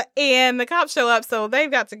 and the cops show up, so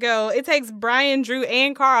they've got to go. It takes Brian, Drew,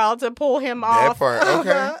 and Carl to pull him off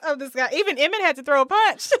of this guy. Even Emmett had to throw a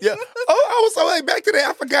punch. Yeah. Oh, I was like, back to that.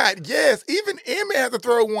 I forgot. Yes, even Emmett had to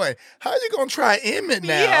throw one. How you gonna try Emmett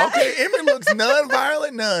now? Yeah. Okay, Emmett looks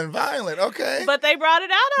non-violent. Okay. But they brought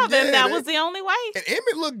it out of him. That was the only way. And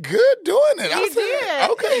Emmett looked good doing it. He did.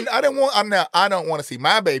 Okay, I don't want to see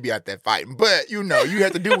my baby out there fighting, but you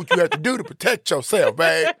have to do what you have to do to protect yourself.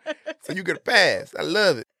 Babe. So you get a pass. I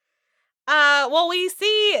love it. Well, we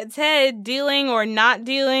see Ted dealing or not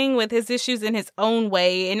dealing with his issues in his own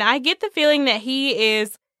way. And I get the feeling that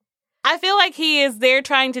I feel like he is there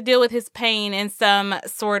trying to deal with his pain in some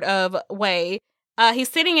sort of way. He's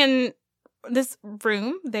sitting in this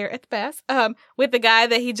room there at the bath with the guy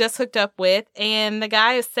that he just hooked up with. And the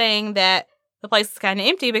guy is saying that the place is kind of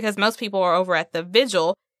empty because most people are over at the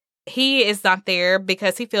vigil. He is not there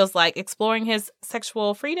because he feels like exploring his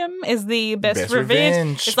sexual freedom is the best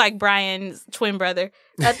revenge. It's like Brian's twin brother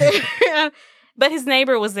out there. But his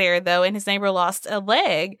neighbor was there, though, and his neighbor lost a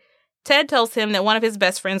leg. Ted tells him that one of his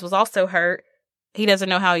best friends was also hurt. He doesn't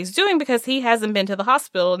know how he's doing because he hasn't been to the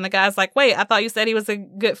hospital. And the guy's like, wait, I thought you said he was a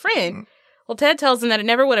good friend. Mm-hmm. Well, Ted tells him that it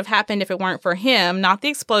never would have happened if it weren't for him, not the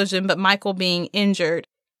explosion, but Michael being injured.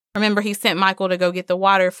 Remember, he sent Michael to go get the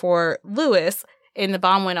water for Lewis, and the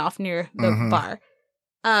bomb went off near the bar.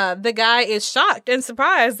 The guy is shocked and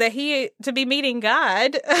surprised that to be meeting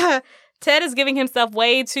God. Ted is giving himself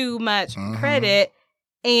way too much credit.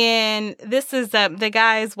 And this is the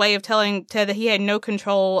guy's way of telling Ted that he had no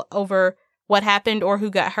control over what happened or who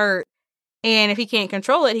got hurt. And if he can't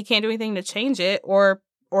control it, he can't do anything to change it or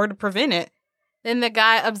to prevent it. Then the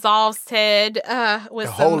guy absolves Ted with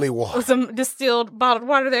some distilled bottled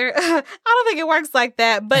water there. I don't think it works like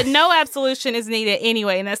that, but no absolution is needed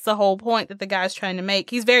anyway, and that's the whole point that the guy's trying to make.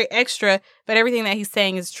 He's very extra, but everything that he's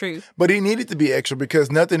saying is true. But he needed to be extra because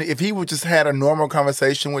if he would just had a normal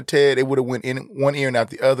conversation with Ted, it would have went in one ear and out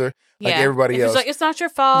the other. Like everybody else. Like, it's not your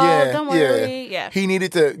fault. Don't worry. Yeah. He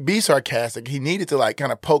needed to be sarcastic. He needed to like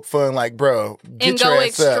kind of poke fun, like, bro, get your ass up.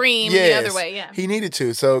 And go extreme the other way. Yeah. He needed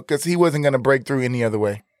to. So, because he wasn't going to break through any other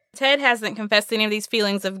way. Ted hasn't confessed any of these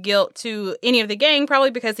feelings of guilt to any of the gang, probably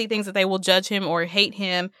because he thinks that they will judge him or hate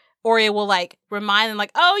him, or it will like remind them,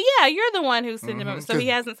 like, oh yeah, you're the one who sent him up. So he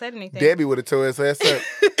hasn't said anything. Debbie would have told his ass up.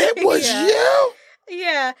 It was you.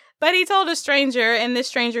 Yeah, but he told a stranger, and this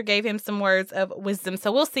stranger gave him some words of wisdom. So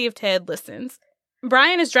we'll see if Ted listens.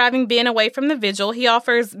 Brian is driving Ben away from the vigil. He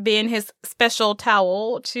offers Ben his special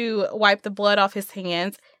towel to wipe the blood off his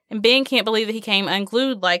hands. And Ben can't believe that he came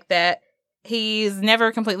unglued like that. He's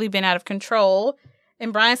never completely been out of control.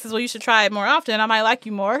 And Brian says, well, you should try it more often. I might like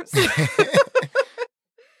you more.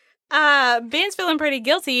 Ben's feeling pretty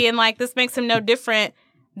guilty, and like this makes him no different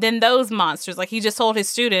than those monsters. Like he just told his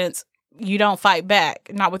students, you don't fight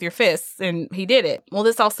back, not with your fists, and he did it. Well,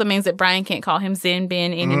 this also means that Brian can't call him Zen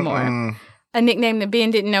Ben anymore. A nickname that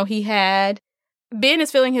Ben didn't know he had. Ben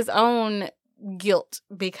is feeling his own guilt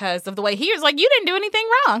because of the way he was like, you didn't do anything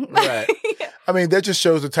wrong. Right. I mean, that just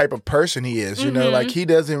shows the type of person he is, you know, like he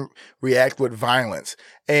doesn't react with violence.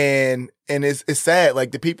 And it's sad,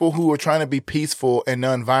 like the people who are trying to be peaceful and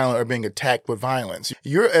nonviolent are being attacked with violence.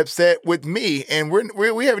 You're upset with me, and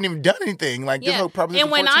we haven't even done anything. Like this whole Proposition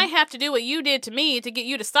 14. And when I have to do what you did to me to get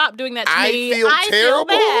you to stop doing that to me, I feel terrible.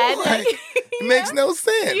 Bad. Like, it makes no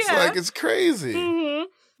sense. Yeah. Like it's crazy.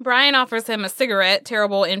 Brian offers him a cigarette,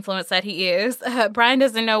 terrible influence that he is. Brian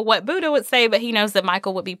doesn't know what Buddha would say, but he knows that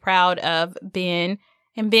Michael would be proud of Ben.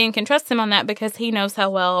 And Ben can trust him on that because he knows how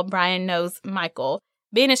well Brian knows Michael.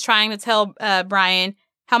 Ben is trying to tell Brian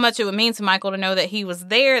how much it would mean to Michael to know that he was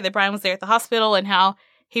there, that Brian was there at the hospital, and how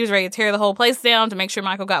he was ready to tear the whole place down to make sure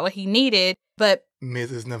Michael got what he needed. But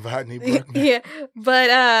Mrs. Novotny Bruckner. Yeah,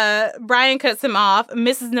 but Brian cuts him off.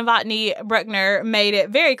 Mrs. Novotny Bruckner made it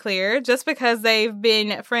very clear, just because they've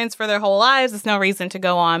been friends for their whole lives, there's no reason to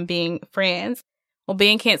go on being friends. Well,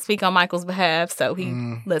 Ben can't speak on Michael's behalf, so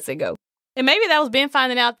he lets it go. And maybe that was Ben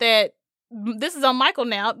finding out that this is on Michael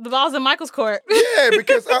now. The ball's in Michael's court. Yeah,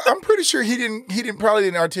 because I'm pretty sure he probably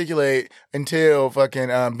didn't articulate until fucking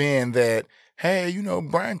Ben that, hey, you know,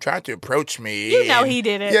 Brian tried to approach me. You know he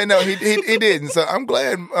didn't. Yeah, no, he didn't. So I'm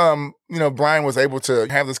glad, you know, Brian was able to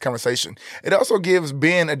have this conversation. It also gives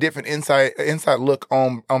Ben a different inside look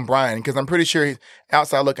on Brian, because I'm pretty sure his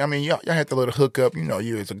outside look, I mean, y'all had the little hookup, you know,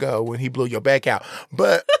 years ago when he blew your back out.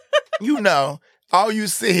 But, you know, all you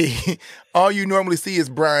normally see is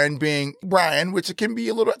Brian being Brian, which can be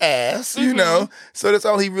a little ass, you know? So that's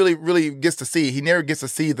all he really, really gets to see. He never gets to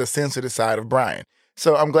see the sensitive side of Brian.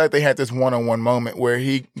 So I'm glad they had this one-on-one moment where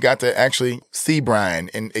he got to actually see Brian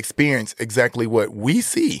and experience exactly what we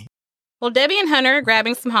see. Well, Debbie and Hunter are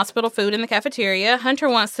grabbing some hospital food in the cafeteria. Hunter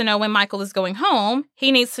wants to know when Michael is going home.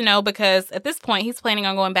 He needs to know because at this point, he's planning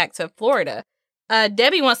on going back to Florida.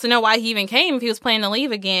 Debbie wants to know why he even came if he was planning to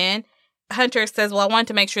leave again. Hunter says, well, I wanted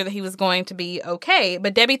to make sure that he was going to be okay.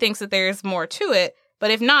 But Debbie thinks that there's more to it. But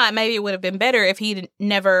if not, maybe it would have been better if he'd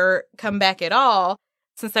never come back at all,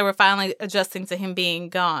 since they were finally adjusting to him being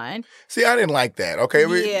gone. See, I didn't like that, okay?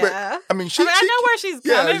 Yeah. But, I mean, I know where she's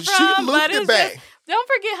coming from, she looped it back. Don't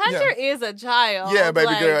forget, Hunter is a child. Yeah,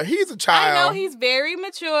 baby girl. He's a child. I know he's very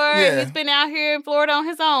mature. Yeah. He's been out here in Florida on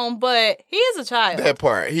his own, but he is a child. That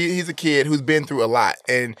part. He's a kid who's been through a lot,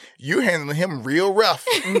 and you're handling him real rough,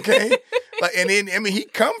 okay? Like, and then, I mean, he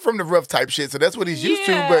come from the rough type shit, so that's what he's used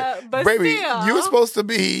to. But baby, still, you were supposed to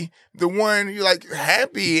be the one, you like,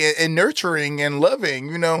 happy and nurturing and loving,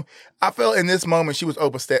 you know? I felt in this moment she was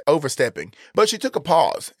overstepping, but she took a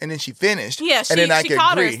pause and then she finished. Yeah, and then I could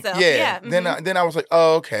agree. Herself. Yeah. Then I was like,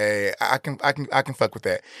 oh, okay, I can fuck with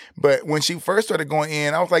that. But when she first started going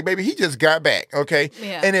in, I was like, baby, he just got back, okay?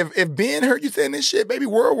 Yeah. And if Ben heard you saying this shit, baby,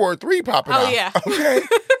 World War III popping off. Oh yeah. Okay.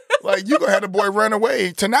 Like, you gonna have the boy run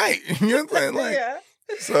away tonight. You know what I'm saying? Like, yeah.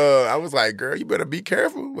 So I was like, girl, you better be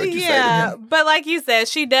careful what you say to him. But like you said,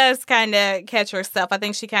 she does kind of catch herself. I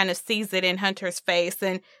think she kind of sees it in Hunter's face.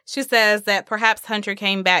 And she says that perhaps Hunter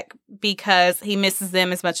came back because he misses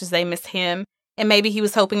them as much as they miss him. And maybe he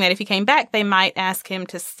was hoping that if he came back, they might ask him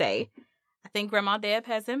to stay. I think Grandma Deb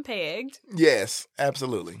has him pegged. Yes,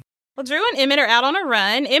 absolutely. Well, Drew and Emmett are out on a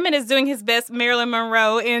run. Emmett is doing his best Marilyn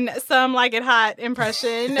Monroe in Some Like It Hot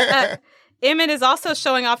impression. Emmett is also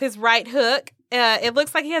showing off his right hook. It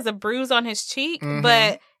looks like he has a bruise on his cheek,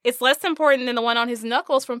 but it's less important than the one on his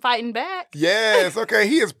knuckles from fighting back. Yes, okay.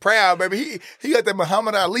 He is proud, baby. He got the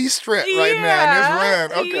Muhammad Ali strip right now in this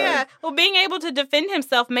run. Okay. Yeah. Well, being able to defend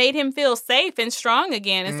himself made him feel safe and strong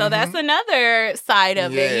again. And so that's another side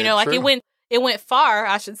of it. You know, like true. it went far,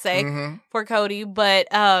 I should say, for Cody. But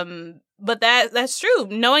that's true.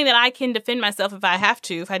 Knowing that I can defend myself if I have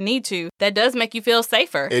to, if I need to, that does make you feel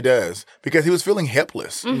safer. It does. Because he was feeling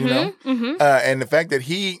helpless, you know? And the fact that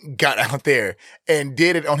he got out there and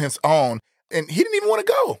did it on his own, and he didn't even want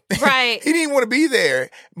to go. Right. He didn't even want to be there.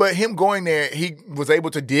 But him going there, he was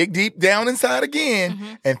able to dig deep down inside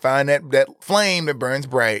again and find that flame that burns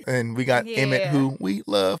bright. And we got Emmett, who we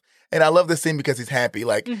love. And I love this scene because he's happy.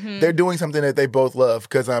 Like, they're doing something that they both love.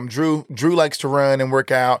 Because Drew likes to run and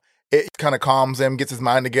work out. It kind of calms him, gets his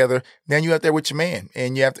mind together. Then you out there with your man.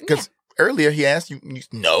 And you have to, because earlier he asked you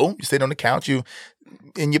sit on the couch, you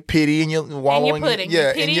pity and you wallowing. And your pudding.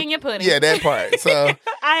 Yeah, Pity and your pudding. Yeah, that part. So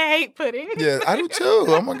I hate pudding. Yeah, I do too.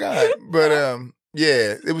 Oh my God. But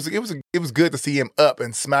yeah, it was good to see him up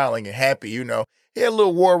and smiling and happy, you know. He had a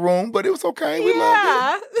little war room, but it was okay. We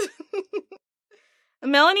loved it.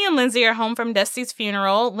 Melanie and Lindsay are home from Dusty's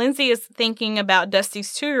funeral. Lindsay is thinking about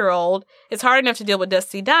Dusty's 2-year-old. It's hard enough to deal with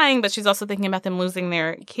Dusty dying, but she's also thinking about them losing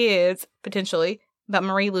their kids, potentially, about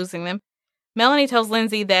Marie losing them. Melanie tells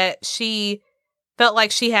Lindsay that she felt like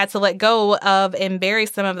she had to let go of and bury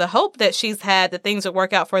some of the hope that she's had that things would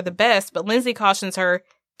work out for the best, but Lindsay cautions her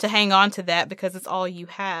to hang on to that because it's all you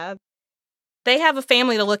have. They have a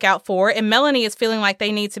family to look out for, and Melanie is feeling like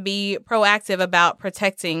they need to be proactive about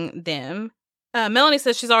protecting them. Melanie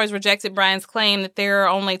says she's always rejected Brian's claim that there are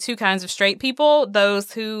only 2 kinds of straight people,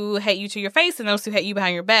 those who hate you to your face and those who hate you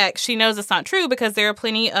behind your back. She knows it's not true because there are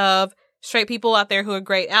plenty of straight people out there who are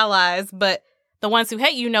great allies, but the ones who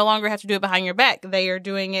hate you no longer have to do it behind your back. They are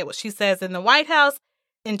doing it, what she says, in the White House,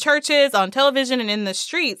 in churches, on television, and in the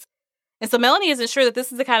streets. And so Melanie isn't sure that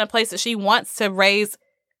this is the kind of place that she wants to raise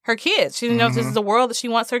her kids. She doesn't know if this is the world that she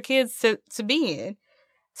wants her kids to be in.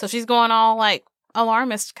 So she's going all like,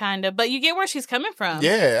 alarmist kind of, but you get where she's coming from.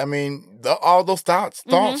 Yeah, I mean, all those thoughts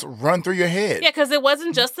run through your head. Yeah, because it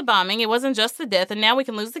wasn't just the bombing, it wasn't just the death, and now we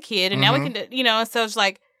can lose the kid, and now we can, you know, and so it's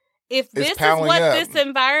like, if this is what this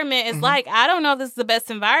environment is like, I don't know if this is the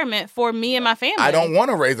best environment for me and my family. I don't want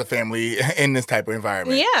to raise a family in this type of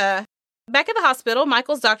environment. Yeah. Back at the hospital,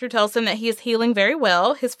 Michael's doctor tells him that he is healing very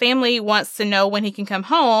well. His family wants to know when he can come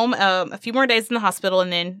home, a few more days in the hospital,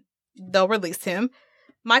 and then they'll release him.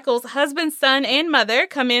 Michael's husband, son, and mother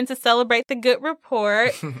come in to celebrate the good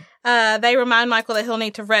report. They remind Michael that he'll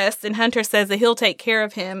need to rest, and Hunter says that he'll take care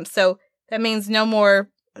of him. So that means no more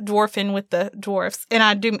dwarfing with the dwarfs. And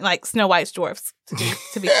I do like Snow White's dwarfs,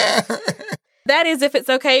 to be fair. That is if it's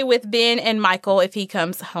okay with Ben and Michael if he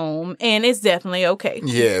comes home, and it's definitely okay.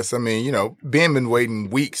 Yes, I mean, you know, Ben been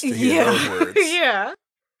waiting weeks to hear those words. Yeah.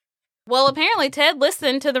 Well, apparently Ted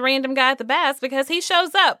listened to the random guy at the baths because he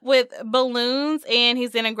shows up with balloons and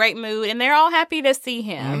he's in a great mood and they're all happy to see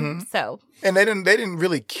him. So, and they didn't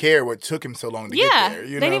really care what took him so long to get there. They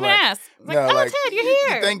didn't even ask. Like, Ted, you're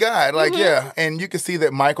here. Thank God. Like, yeah. And you can see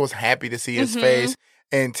that Michael's happy to see his face.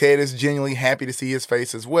 And Ted is genuinely happy to see his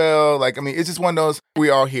face as well. Like, I mean, it's just one of those, we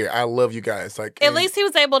all here. I love you guys. Like, at least he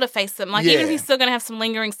was able to face them. Like, even if he's still going to have some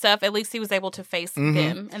lingering stuff, at least he was able to face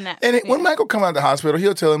them. And when Michael come out of the hospital,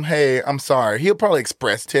 he'll tell him, hey, I'm sorry. He'll probably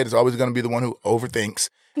express. Ted is always going to be the one who overthinks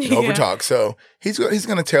and overtalks. So he's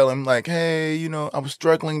going to tell him, like, hey, you know, I was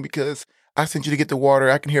struggling because I sent you to get the water.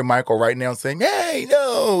 I can hear Michael right now saying, hey,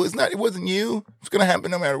 no, it wasn't you. It's going to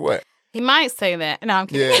happen no matter what. He might say that. No, I'm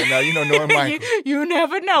kidding. Yeah, no, you know, knowing Michael. you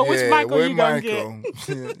never know which Michael you're going to get.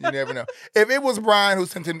 You never know. If it was Brian who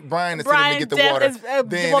sent Brian to send him to get the water,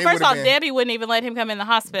 then well, first of all, Debbie wouldn't even let him come in the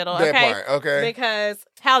hospital. That part, okay. Because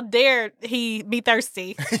how dare he be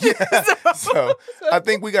thirsty? So I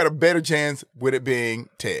think we got a better chance with it being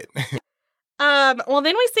Ted. Well,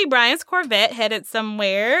 then we see Brian's Corvette headed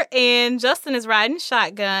somewhere, and Justin is riding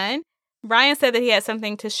shotgun. Brian said that he had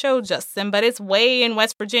something to show Justin, but it's way in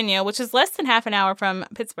West Virginia, which is less than half an hour from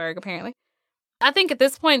Pittsburgh, apparently. I think at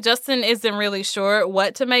this point, Justin isn't really sure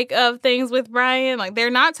what to make of things with Brian. Like,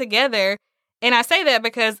 they're not together. And I say that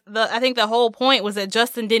because I think the whole point was that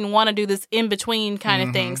Justin didn't want to do this in-between kind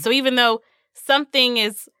of thing. So even though something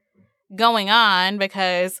is going on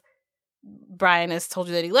because Brian has told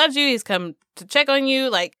you that he loves you, he's come to check on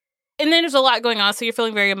you, like, and then there's a lot going on, so you're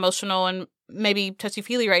feeling very emotional and maybe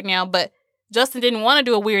touchy-feely right now, but Justin didn't want to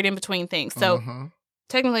do a weird in-between thing. So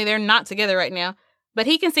technically they're not together right now. But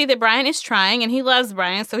he can see that Brian is trying, and he loves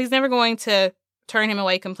Brian, so he's never going to turn him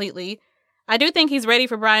away completely. I do think he's ready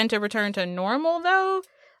for Brian to return to normal, though.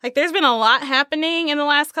 Like, there's been a lot happening in the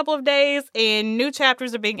last couple of days, and new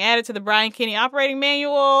chapters are being added to the Brian Kenny operating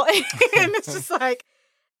manual. And it's just like,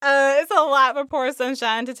 it's a lot for poor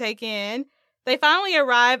Sunshine to take in. They finally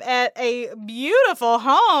arrive at a beautiful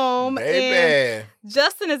home. Baby. And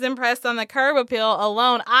Justin is impressed on the curb appeal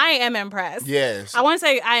alone. I am impressed. Yes. I want to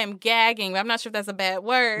say I am gagging, but I'm not sure if that's a bad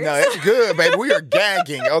word. No, it's good, baby. We are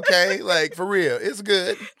gagging, okay? Like, for real. It's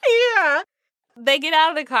good. Yeah. They get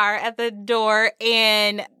out of the car at the door,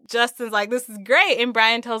 and Justin's like, this is great. And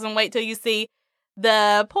Brian tells him, wait till you see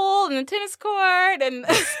the pool and the tennis court and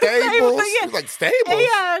Stables. Yeah. Like, Stables?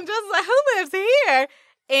 Yeah, and Justin's like, who lives here?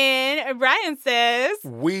 And Brian says,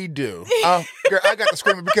 we do. Girl, I got to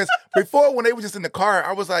screaming because before, when they were just in the car,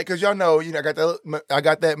 I was like, because y'all know, I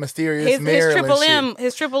got that mysterious Maryland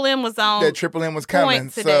his triple M was on. That triple M was coming.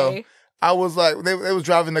 Today. So I was like, they was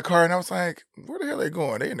driving the car, and I was like, where the hell are they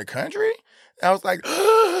going? They in the country? And I was like,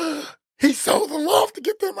 he sold the loft to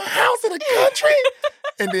get them a house in the country.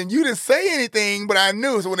 And then you didn't say anything, but I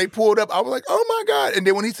knew. So when they pulled up, I was like, oh my God. And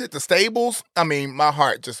then when he said the stables, I mean, my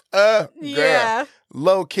heart just, girl. Yeah.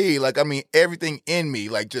 Low key, like, I mean, everything in me,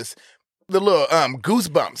 like, just the little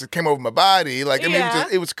goosebumps that came over my body. Like, I mean,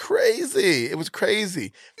 it was crazy. It was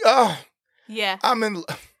crazy. Oh, yeah.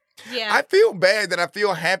 Yeah. I feel bad that I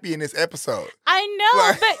feel happy in this episode. I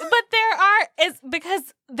know, but it's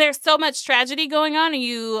because there's so much tragedy going on, and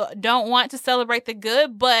you don't want to celebrate the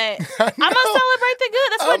good, but I'm going to celebrate the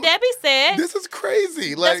good. That's what Debbie said. This is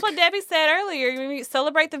crazy. That's what Debbie said earlier. You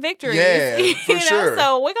celebrate the victories. Yeah, for sure.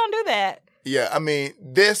 So we're going to do that. Yeah, I mean,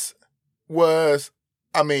 this was,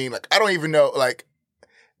 like, I don't even know, like,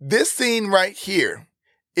 this scene right here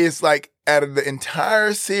is, like, out of the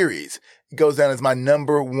entire series, it goes down as my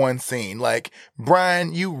number one scene. Like,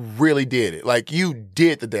 Brian, you really did it. Like, you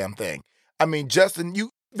did the damn thing. I mean, Justin,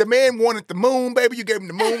 the man wanted the moon, baby. You gave him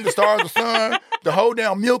the moon, the stars, the sun, the whole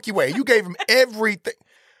damn Milky Way. You gave him everything.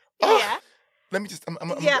 Oh, yeah. Let me just, I'm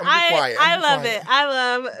be quiet. I love it. I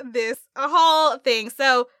love this whole thing.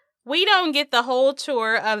 So, we don't get the whole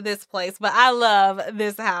tour of this place, but I love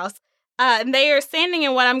this house. And they are standing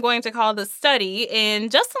in what I'm going to call the study,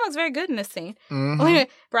 and Justin looks very good in this scene. Mm-hmm. Anyway,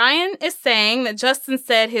 Brian is saying that Justin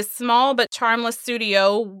said his small but charmless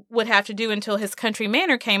studio would have to do until his country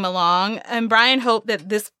manor came along, and Brian hoped that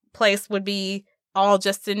this place would be all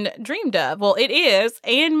Justin dreamed of. Well, it is,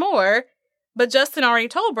 and more, but Justin already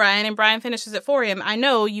told Brian, and Brian finishes it for him, I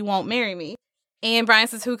know you won't marry me. And Brian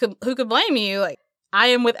says, who could blame you? Like, I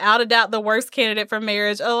am without a doubt the worst candidate for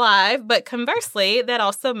marriage alive, but conversely, that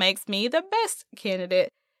also makes me the best candidate.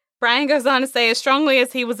 Brian goes on to say, as strongly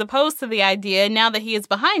as he was opposed to the idea, now that he is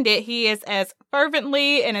behind it, he is as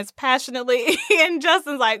fervently and as passionately. And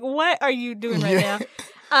Justin's like, what are you doing right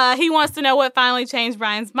now? He wants to know what finally changed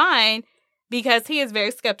Brian's mind because he is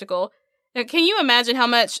very skeptical. Now, can you imagine how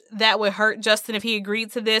much that would hurt Justin if he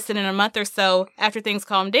agreed to this and in a month or so after things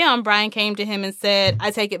calmed down, Brian came to him and said,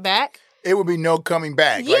 I take it back? It would be no coming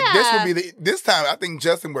back. Yeah. Like, this would be this time, I think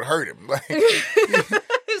Justin would hurt him. Like,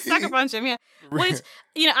 sucker punch him, yeah. Which,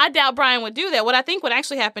 I doubt Brian would do that. What I think would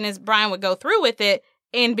actually happen is Brian would go through with it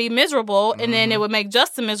and be miserable, and then it would make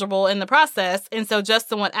Justin miserable in the process. And so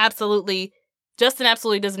Justin absolutely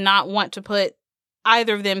does not want to put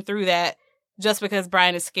either of them through that just because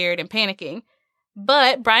Brian is scared and panicking.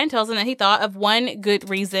 But Brian tells him that he thought of one good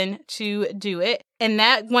reason to do it. And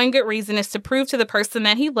that one good reason is to prove to the person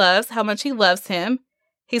that he loves how much he loves him.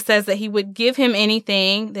 He says that he would give him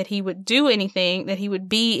anything, that he would do anything, that he would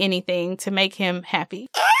be anything to make him happy.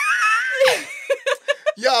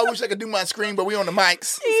 Y'all, I wish I could do my scream, but we on the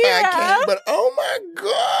mics. So Yeah. I can't. But oh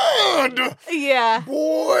my God. Yeah.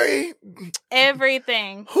 Boy.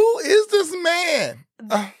 Everything. Who is this man?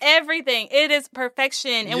 Everything. It is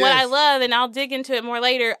perfection. And what I Yes. love, and I'll dig into it more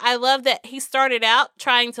later, I love that he started out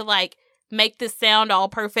trying to make this sound all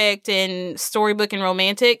perfect and storybook and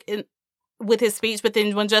romantic with his speech. But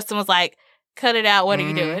then when Justin was like, cut it out, what are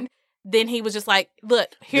you doing? Then he was just like, look,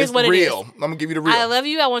 here's It's what real. it is. I'm going to give you the real. I love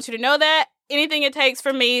you. I want you to know that. Anything it takes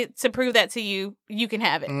for me to prove that to you, you can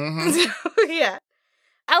have it. Yeah.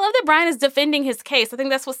 I love that Brian is defending his case. I think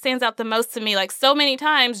that's what stands out the most to me. Like, so many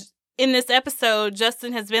times in this episode,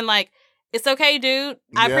 Justin has been like, it's okay, dude.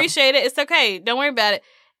 I appreciate it. It's okay. Don't worry about it.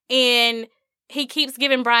 And he keeps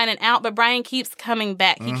giving Brian an out, but Brian keeps coming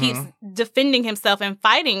back. He keeps defending himself and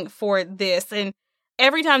fighting for this. And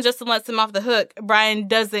every time Justin lets him off the hook, Brian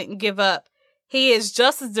doesn't give up. He is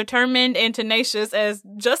just as determined and tenacious as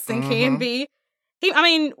Justin can be.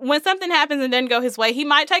 When something happens and doesn't go his way, he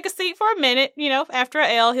might take a seat for a minute, after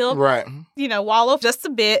a L. He'll, Right. Wallow just a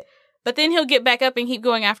bit, but then he'll get back up and keep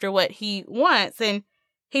going after what he wants. And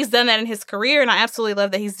he's done that in his career, and I absolutely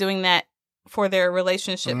love that he's doing that for their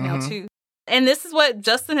relationship now, too. And this is what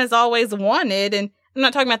Justin has always wanted. And I'm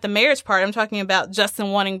not talking about the marriage part. I'm talking about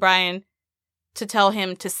Justin wanting Brian to tell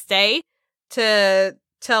him to stay, to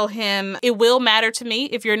tell him it will matter to me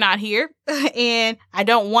if you're not here, and I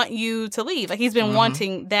don't want you to leave. Like, he's been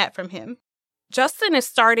wanting that from him. Justin is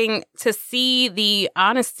starting to see the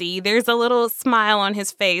honesty. There's a little smile on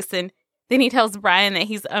his face, and then he tells Brian that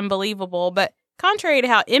he's unbelievable. But contrary to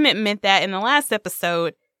how Emmett meant that in the last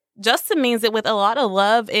episode, Justin means it with a lot of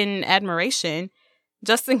love and admiration.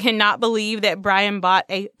 Justin cannot believe that Brian bought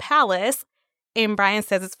a palace, and Brian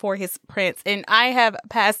says it's for his prince. And I have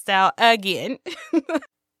passed out again.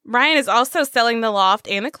 Brian is also selling the loft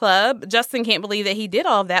and the club. Justin can't believe that he did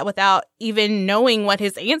all of that without even knowing what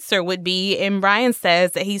his answer would be. And Brian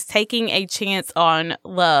says that he's taking a chance on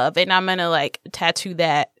love. And I'm going to tattoo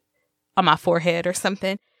that on my forehead or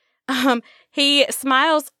something. He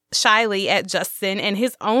smiles shyly at Justin and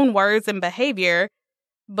his own words and behavior,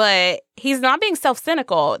 but he's not being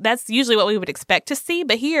self-cynical. That's usually what we would expect to see.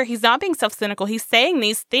 But here, he's not being self-cynical. He's saying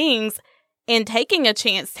these things and taking a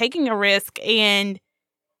chance, taking a risk, and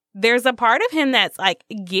there's a part of him that's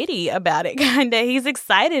giddy about it, kind of. He's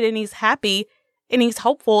excited and he's happy and he's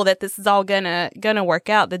hopeful that this is all gonna work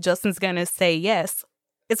out, that Justin's gonna say yes.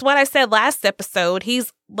 It's what I said last episode.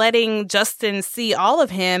 He's letting Justin see all of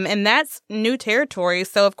him, and that's new territory.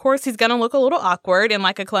 So, of course, he's gonna look a little awkward and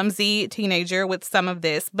like a clumsy teenager with some of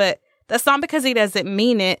this, but that's not because he doesn't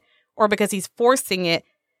mean it or because he's forcing it.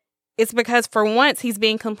 It's because for once he's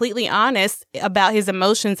being completely honest about his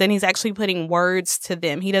emotions and he's actually putting words to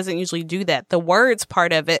them. He doesn't usually do that. The words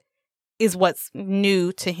part of it is what's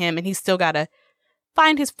new to him, and he's still got to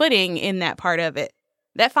find his footing in that part of it.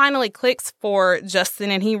 That finally clicks for Justin,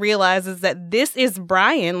 and he realizes that this is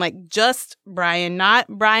Brian, just Brian, not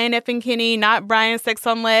Brian F. and Kenny, not Brian Sex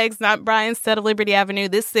on Legs, not Brian Set of Liberty Avenue.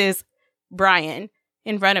 This is Brian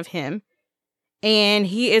in front of him, and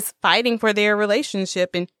he is fighting for their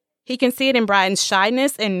relationship, and he can see it in Brian's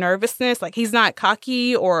shyness and nervousness. He's not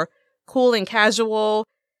cocky or cool and casual.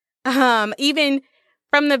 Even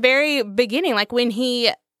from the very beginning, when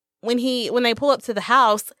they pull up to the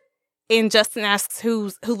house and Justin asks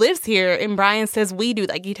who lives here, and Brian says, we do.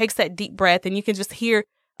 He takes that deep breath, and you can just hear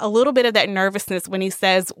a little bit of that nervousness when he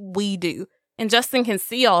says, we do. And Justin can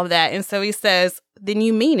see all of that. And so he says, then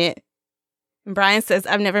you mean it. And Brian says,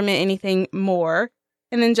 I've never meant anything more.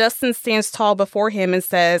 And then Justin stands tall before him and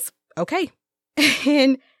says, okay.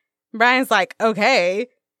 And Brian's like, okay.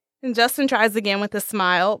 And Justin tries again with a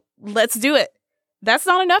smile. Let's do it. That's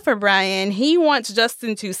not enough for Brian. He wants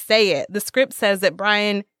Justin to say it. The script says that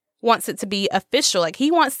Brian wants it to be official.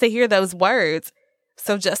 He wants to hear those words.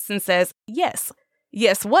 So Justin says, yes.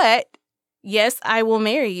 Yes, what? Yes, I will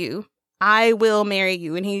marry you. I will marry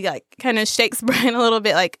you. And he kind of shakes Brian a little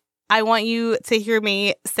bit I want you to hear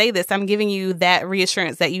me say this. I'm giving you that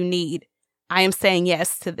reassurance that you need. I am saying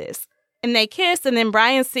yes to this. And they kiss, and then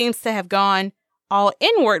Brian seems to have gone all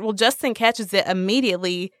inward. Well, Justin catches it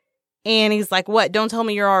immediately, and he's like, what? Don't tell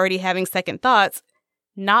me you're already having second thoughts.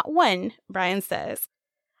 Not one, Brian says.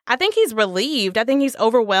 I think he's relieved. I think he's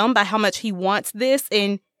overwhelmed by how much he wants this,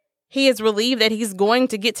 and he is relieved that he's going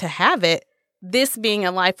to get to have it, this being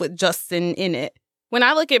a life with Justin in it. When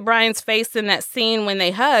I look at Brian's face in that scene when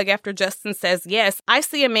they hug after Justin says yes, I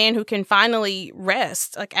see a man who can finally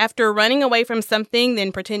rest. After running away from something,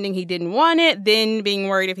 then pretending he didn't want it, then being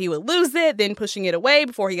worried if he would lose it, then pushing it away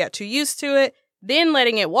before he got too used to it, then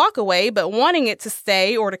letting it walk away but wanting it to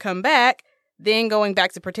stay or to come back, then going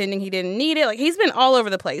back to pretending he didn't need it. He's been all over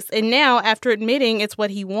the place. And now, after admitting it's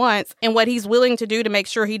what he wants and what he's willing to do to make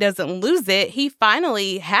sure he doesn't lose it, he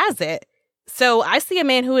finally has it. So I see a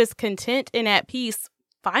man who is content and at peace,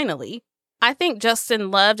 finally. I think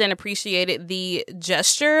Justin loved and appreciated the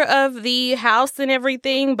gesture of the house and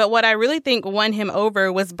everything, but what I really think won him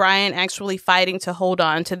over was Brian actually fighting to hold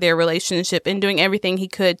on to their relationship and doing everything he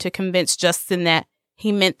could to convince Justin that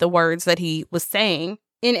he meant the words that he was saying.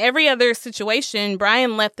 In every other situation,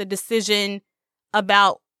 Brian left the decision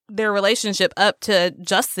about their relationship up to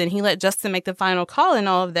Justin. He let Justin make the final call and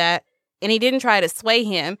all of that, and he didn't try to sway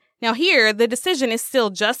him. Now here, the decision is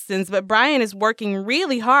still Justin's, but Brian is working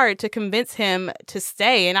really hard to convince him to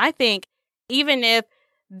stay. And I think even if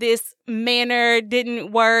this manner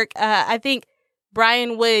didn't work, I think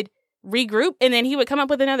Brian would regroup and then he would come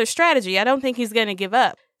up with another strategy. I don't think he's going to give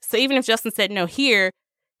up. So even if Justin said no here,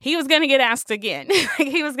 he was going to get asked again.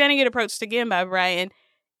 He was going to get approached again by Brian.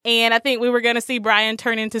 And I think we were going to see Brian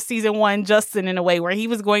turn into season 1 Justin in a way where he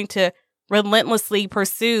was going to relentlessly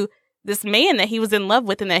pursue this man that he was in love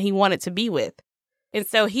with and that he wanted to be with. And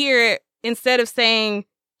so here, instead of saying,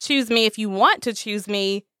 choose me if you want to choose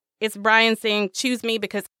me, it's Brian saying, choose me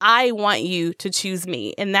because I want you to choose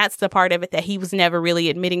me. And that's the part of it that he was never really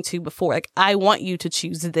admitting to before. Like, I want you to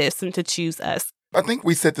choose this and to choose us. I think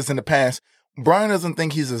we said this in the past. Brian doesn't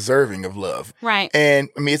think he's deserving of love. Right. And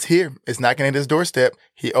I mean, it's here. It's knocking at his doorstep.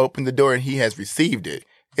 He opened the door and he has received it.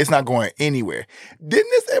 It's not going anywhere.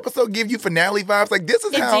 Didn't this episode give you finale vibes? Like, this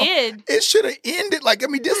is how it should have ended. Like, I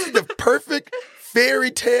mean, this is the perfect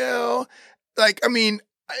fairy tale. Like, I mean,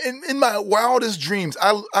 in my wildest dreams,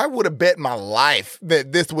 I would have bet my life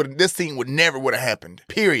that this scene would never have happened.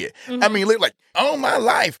 Period. Mm-hmm. I mean, like, all my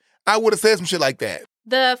life, I would have said some shit like that.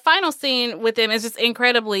 The final scene with them is just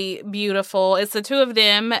incredibly beautiful. It's the two of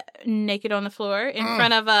them naked on the floor in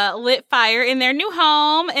front of a lit fire in their new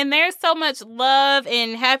home. And there's so much love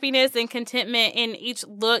and happiness and contentment in each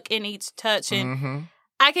look and each touch. And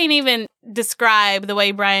I can't even describe the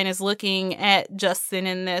way Brian is looking at Justin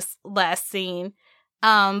in this last scene.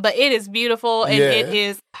 But it is beautiful and it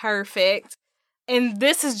is perfect. And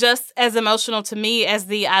this is just as emotional to me as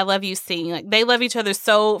the I love you scene. Like, they love each other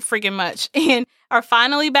so freaking much and are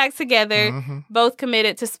finally back together, both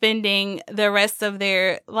committed to spending the rest of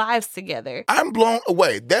their lives together. I'm blown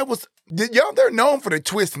away. Y'all, they're known for the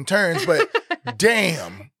twists and turns, but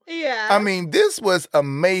damn. Yeah. I mean, this was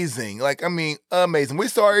amazing. Like, I mean, amazing. We're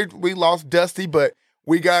sorry we lost Dusty, but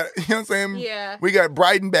we got, you know what I'm saying? Yeah. We got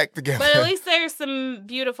Brighton back together. But at least there's some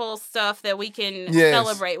beautiful stuff that we can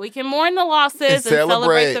celebrate. We can mourn the losses and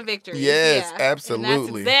celebrate the victories. Yes, absolutely. And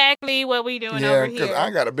that's exactly what we're doing over here. Yeah, because I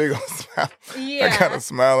got a big old smile. Yeah. I got a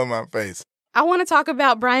smile on my face. I want to talk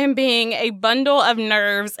about Brian being a bundle of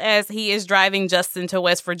nerves as he is driving Justin to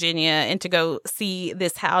West Virginia and to go see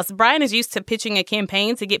this house. Brian is used to pitching a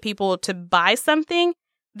campaign to get people to buy something.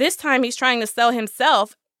 This time he's trying to sell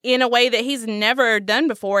himself in a way that he's never done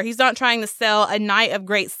before. He's not trying to sell a night of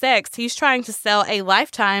great sex. He's trying to sell a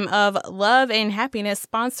lifetime of love and happiness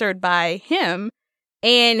sponsored by him.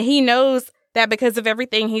 And he knows that because of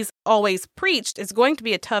everything he's always preached, it's going to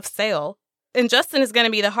be a tough sale. And Justin is going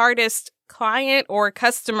to be the hardest client or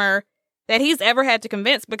customer that he's ever had to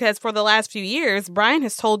convince, because for the last few years, Brian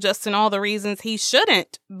has told Justin all the reasons he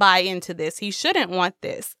shouldn't buy into this. He shouldn't want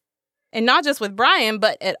this. And not just with Brian,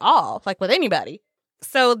 but at all, like with anybody.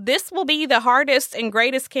 So this will be the hardest and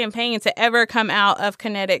greatest campaign to ever come out of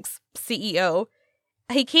Kinetic's CEO.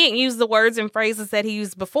 He can't use the words and phrases that he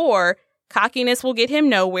used before. Cockiness will get him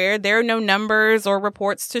nowhere. There are no numbers or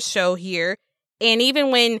reports to show here. And even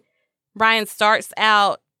when Brian starts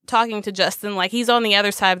out talking to Justin, like he's on the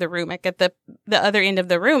other side of the room, like at the other end of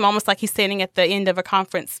the room, almost like he's standing at the end of a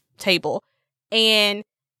conference table. And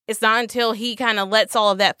it's not until he kind of lets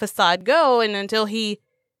all of that facade go and until he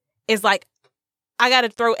is like, I got to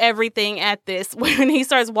throw everything at this, when he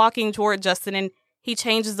starts walking toward Justin and he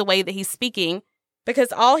changes the way that he's speaking,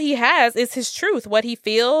 because all he has is his truth, what he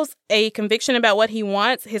feels, a conviction about what he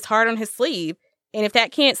wants, his heart on his sleeve. And if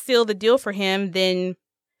that can't seal the deal for him, then,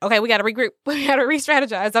 okay, we got to regroup. We got to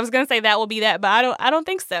re-strategize. I was going to say that will be that, but I don't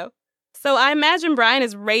think so. So I imagine Brian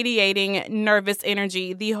is radiating nervous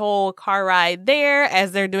energy the whole car ride there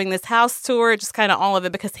as they're doing this house tour, just kind of all of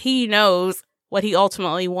it, because he knows what he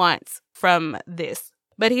ultimately wants from this.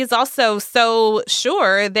 But he's also so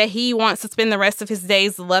sure that he wants to spend the rest of his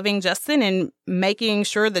days loving Justin and making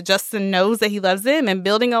sure that Justin knows that he loves him and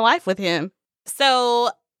building a life with him.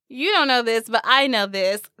 So you don't know this, but I know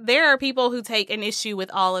this. There are people who take an issue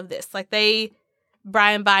with all of this. Like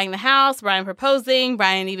Brian buying the house, Brian proposing,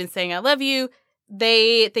 Brian even saying I love you.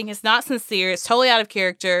 They think it's not sincere. It's totally out of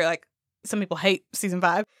character. Like, some people hate season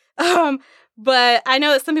 5. But I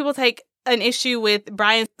know that some people take an issue with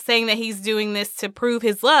Brian saying that he's doing this to prove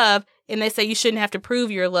his love, and they say you shouldn't have to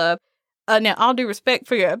prove your love. Now, all due respect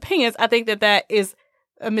for your opinions, I think that is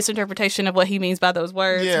a misinterpretation of what he means by those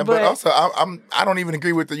words. Yeah, but also I don't even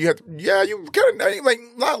agree with the you kind of like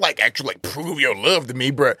not like actually like prove your love to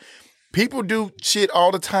me, but people do shit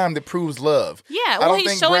all the time that proves love. Yeah, well,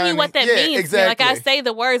 he's showing you what that means. Exactly. Like, I say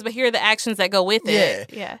the words, but here are the actions that go with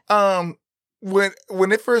it. Yeah.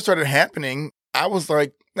 When it first started happening, I was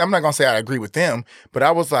like, I'm not gonna say I agree with them, but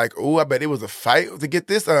I was like, oh, I bet it was a fight to get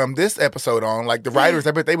this episode on. Like, the writers,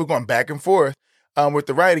 I bet they were going back and forth with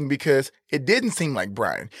the writing, because it didn't seem like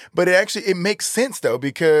Brian. But it makes sense though,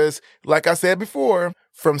 because like I said before,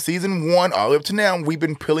 from season 1 all up to now, we've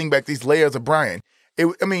been peeling back these layers of Brian.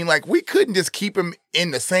 We couldn't just keep him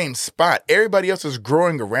in the same spot. Everybody else is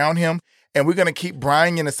growing around him. and we're going to keep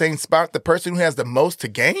Brian in the same spot, the person who has the most to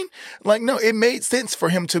gain. Like, no, it made sense for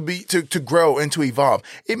him to grow and to evolve.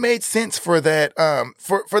 It made sense for that,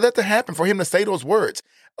 for that to happen, for him to say those words.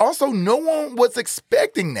 Also, no one was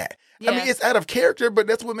expecting that. Yeah. I mean, it's out of character, but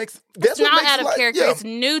that's what makes it's not out of character. It's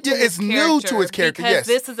new to his character. It's new to his character. Because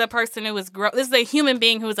this is a person who is this is a human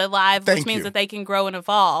being who is alive, which means that they can grow and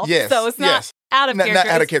evolve. Yes. So it's not out of character. Not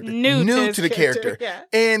out of character. It's new to the character. Yeah.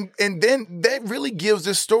 And then that really gives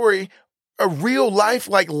this story a real life,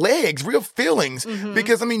 like legs, real feelings. Mm-hmm.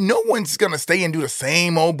 Because, I mean, no one's going to stay and do the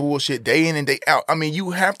same old bullshit day in and day out. I mean, you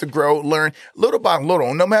have to grow, learn little by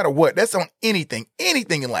little, no matter what. That's on anything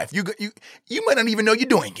in life. You might not even know you're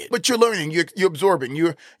doing it, but you're learning, you're absorbing,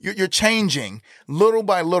 you're changing little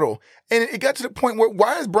by little. And it got to the point where,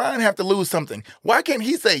 why does Brian have to lose something? Why can't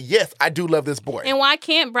he say, yes, I do love this boy? And why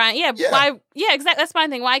can't Brian, exactly. That's my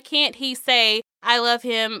thing. Why can't he say, I love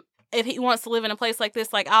him? If he wants to live in a place like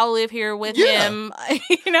this, like, I'll live here with him.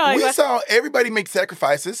 We saw everybody make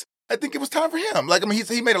sacrifices. I think it was time for him. Like, I mean,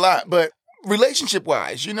 he made a lot, but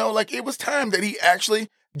relationship-wise, like, it was time that he actually,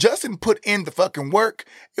 Justin put in the fucking work.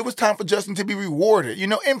 It was time for Justin to be rewarded,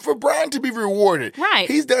 and for Brian to be rewarded. Right.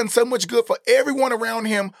 He's done so much good for everyone around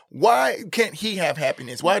him. Why can't he have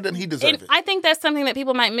happiness? Why doesn't he deserve it? I think that's something that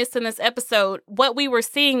people might miss in this episode. What we were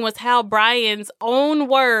seeing was how Brian's own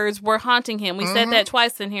words were haunting him. We said that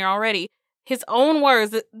twice in here already. His own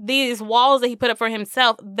words, these walls that he put up for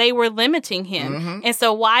himself, they were limiting him. And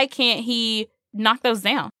so why can't he knock those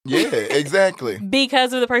down? Yeah, exactly.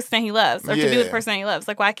 Because of the person that he loves, or to be with the person that he loves.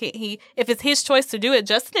 Like, why can't he, if it's his choice to do it,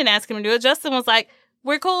 Justin didn't ask him to do it. Justin was like,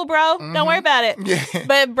 we're cool, bro. Don't worry about it. Yeah.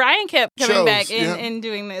 But Brian kept coming back and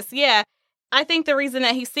doing this. Yeah. I think the reason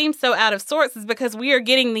that he seems so out of sorts is because we are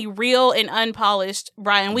getting the real and unpolished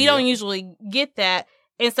Brian. We don't usually get that.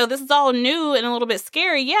 And so this is all new and a little bit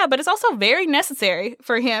scary. Yeah, but it's also very necessary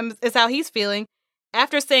for him, is how he's feeling.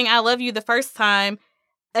 After saying, I love you the first time,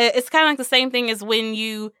 it's kind of like the same thing as when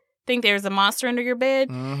you think there's a monster under your bed.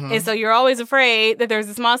 And so you're always afraid that there's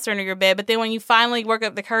this monster under your bed. But then when you finally work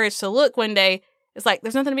up the courage to look one day, it's like,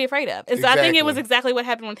 there's nothing to be afraid of. And so I think it was exactly what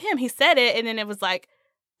happened with him. He said it, and then it was like,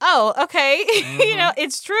 oh, okay.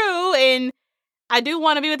 It's true. And I do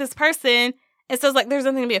want to be with this person. And so it's like, there's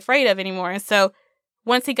nothing to be afraid of anymore. And so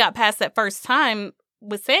once he got past that first time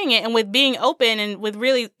with saying it and with being open and with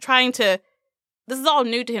really trying to, this is all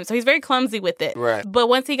new to him. So he's very clumsy with it. Right. But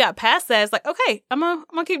once he got past that, it's like, okay, I'm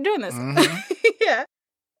gonna keep doing this. Yeah.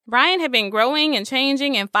 Brian had been growing and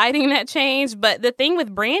changing and fighting that change. But the thing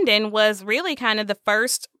with Brandon was really kind of the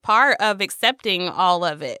first part of accepting all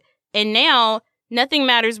of it. And now nothing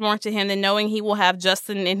matters more to him than knowing he will have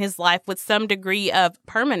Justin in his life with some degree of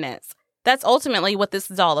permanence. That's ultimately what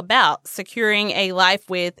this is all about, securing a life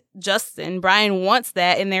with Justin. Brian wants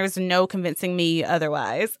that, and there's no convincing me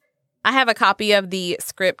otherwise. I have a copy of the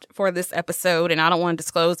script for this episode, and I don't want to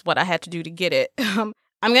disclose what I had to do to get it. I'm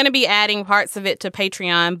going to be adding parts of it to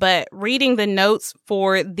Patreon, but reading the notes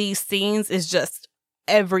for these scenes is just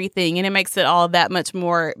everything, and it makes it all that much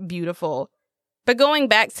more beautiful. But going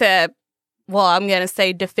back to, well, I'm going to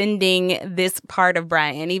say defending this part of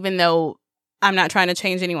Brian, even though I'm not trying to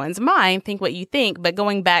change anyone's mind, think what you think, but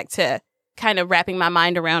going back to kind of wrapping my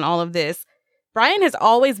mind around all of this, Brian has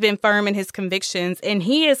always been firm in his convictions, and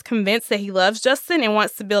he is convinced that he loves Justin and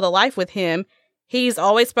wants to build a life with him. He's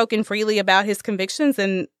always spoken freely about his convictions,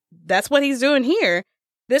 and that's what he's doing here.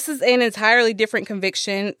 This is an entirely different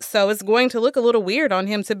conviction, so it's going to look a little weird on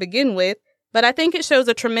him to begin with, but I think it shows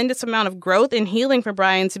a tremendous amount of growth and healing for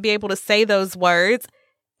Brian to be able to say those words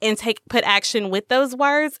and put action with those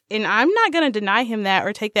words, and I'm not going to deny him that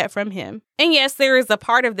or take that from him. And yes, there is a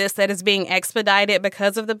part of this that is being expedited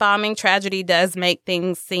because of the bombing. Tragedy does make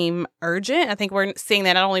things seem urgent. I think we're seeing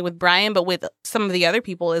that not only with Brian, but with some of the other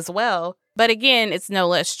people as well. But again, it's no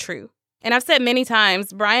less true. And I've said many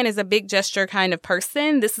times, Brian is a big gesture kind of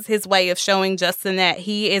person. This is his way of showing Justin that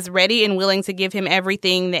he is ready and willing to give him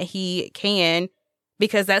everything that he can,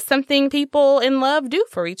 because that's something people in love do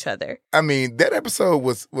for each other. I mean, that episode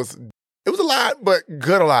was it was a lot, but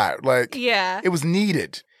good a lot. Like, yeah, it was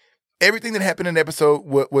needed. Everything that happened in the episode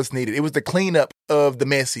was needed. It was the cleanup of the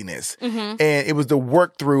messiness. And it was the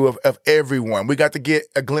work through of everyone. We got to get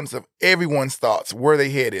a glimpse of everyone's thoughts, where their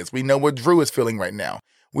head is. We know what Drew is feeling right now.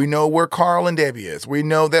 We know where Carl and Debbie is. We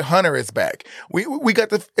know that Hunter is back. We got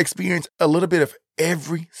to experience a little bit of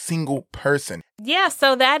every single person. Yeah,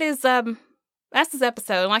 so that is that's this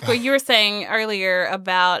episode. Like what you were saying earlier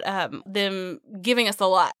about them giving us a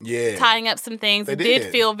lot. Yeah. Tying up some things. They It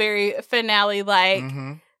did feel very finale-like.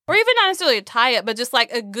 Or even not necessarily a tie-up, but just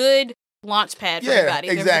like a good launch pad for everybody.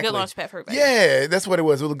 Exactly. There was a good launch pad for everybody. Yeah, that's what it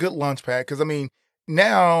was. It was a good launch pad. Because, I mean,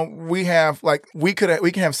 now we have we can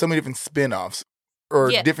have so many different spinoffs or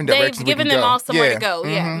different directions. They've given them all somewhere to go.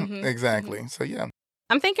 Exactly. So yeah.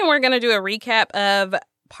 I'm thinking we're going to do a recap of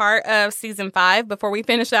part of season 5 before we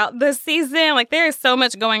finish out this season. Like, there is so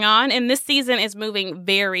much going on, and this season is moving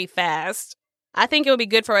very fast. I think it would be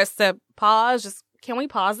good for us to pause. Can we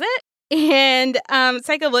pause it? And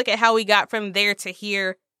take a look at how we got from there to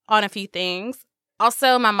here on a few things.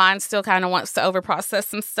 Also, my mind still kind of wants to overprocess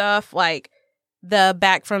some stuff, like the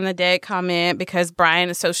back from the dead comment, because Brian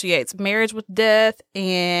associates marriage with death,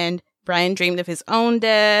 and Brian dreamed of his own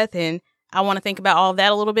death, and I want to think about all of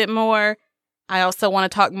that a little bit more. I also want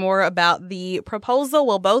to talk more about the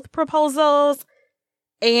proposal, both proposals,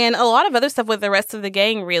 and a lot of other stuff with the rest of the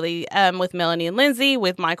gang, really, with Melanie and Lindsay,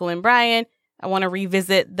 with Michael and Brian. I want to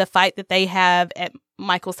revisit the fight that they have at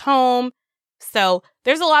Michael's home. So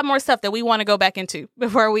there's a lot more stuff that we want to go back into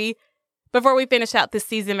before we finish out this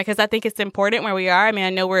season, because I think it's important where we are. I mean,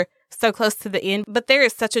 I know we're so close to the end, but there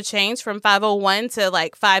is such a change from 501 to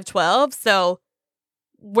 512. So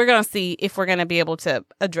we're going to see if we're going to be able to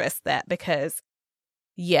address that, because,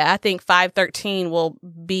 I think 513 will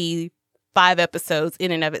be 5 episodes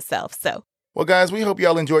in and of itself. So, well, guys, we hope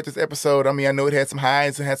y'all enjoyed this episode. I mean, I know it had some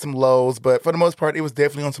highs and had some lows, but for the most part, it was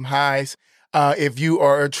definitely on some highs. If you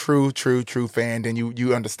are a true fan, then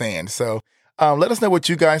you understand. So let us know what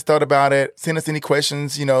you guys thought about it. Send us any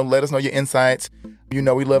questions. Let us know your insights. We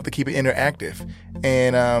love to keep it interactive,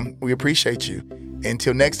 and we appreciate you.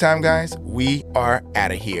 Until next time, guys, we are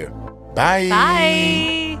out of here. Bye.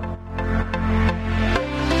 Bye.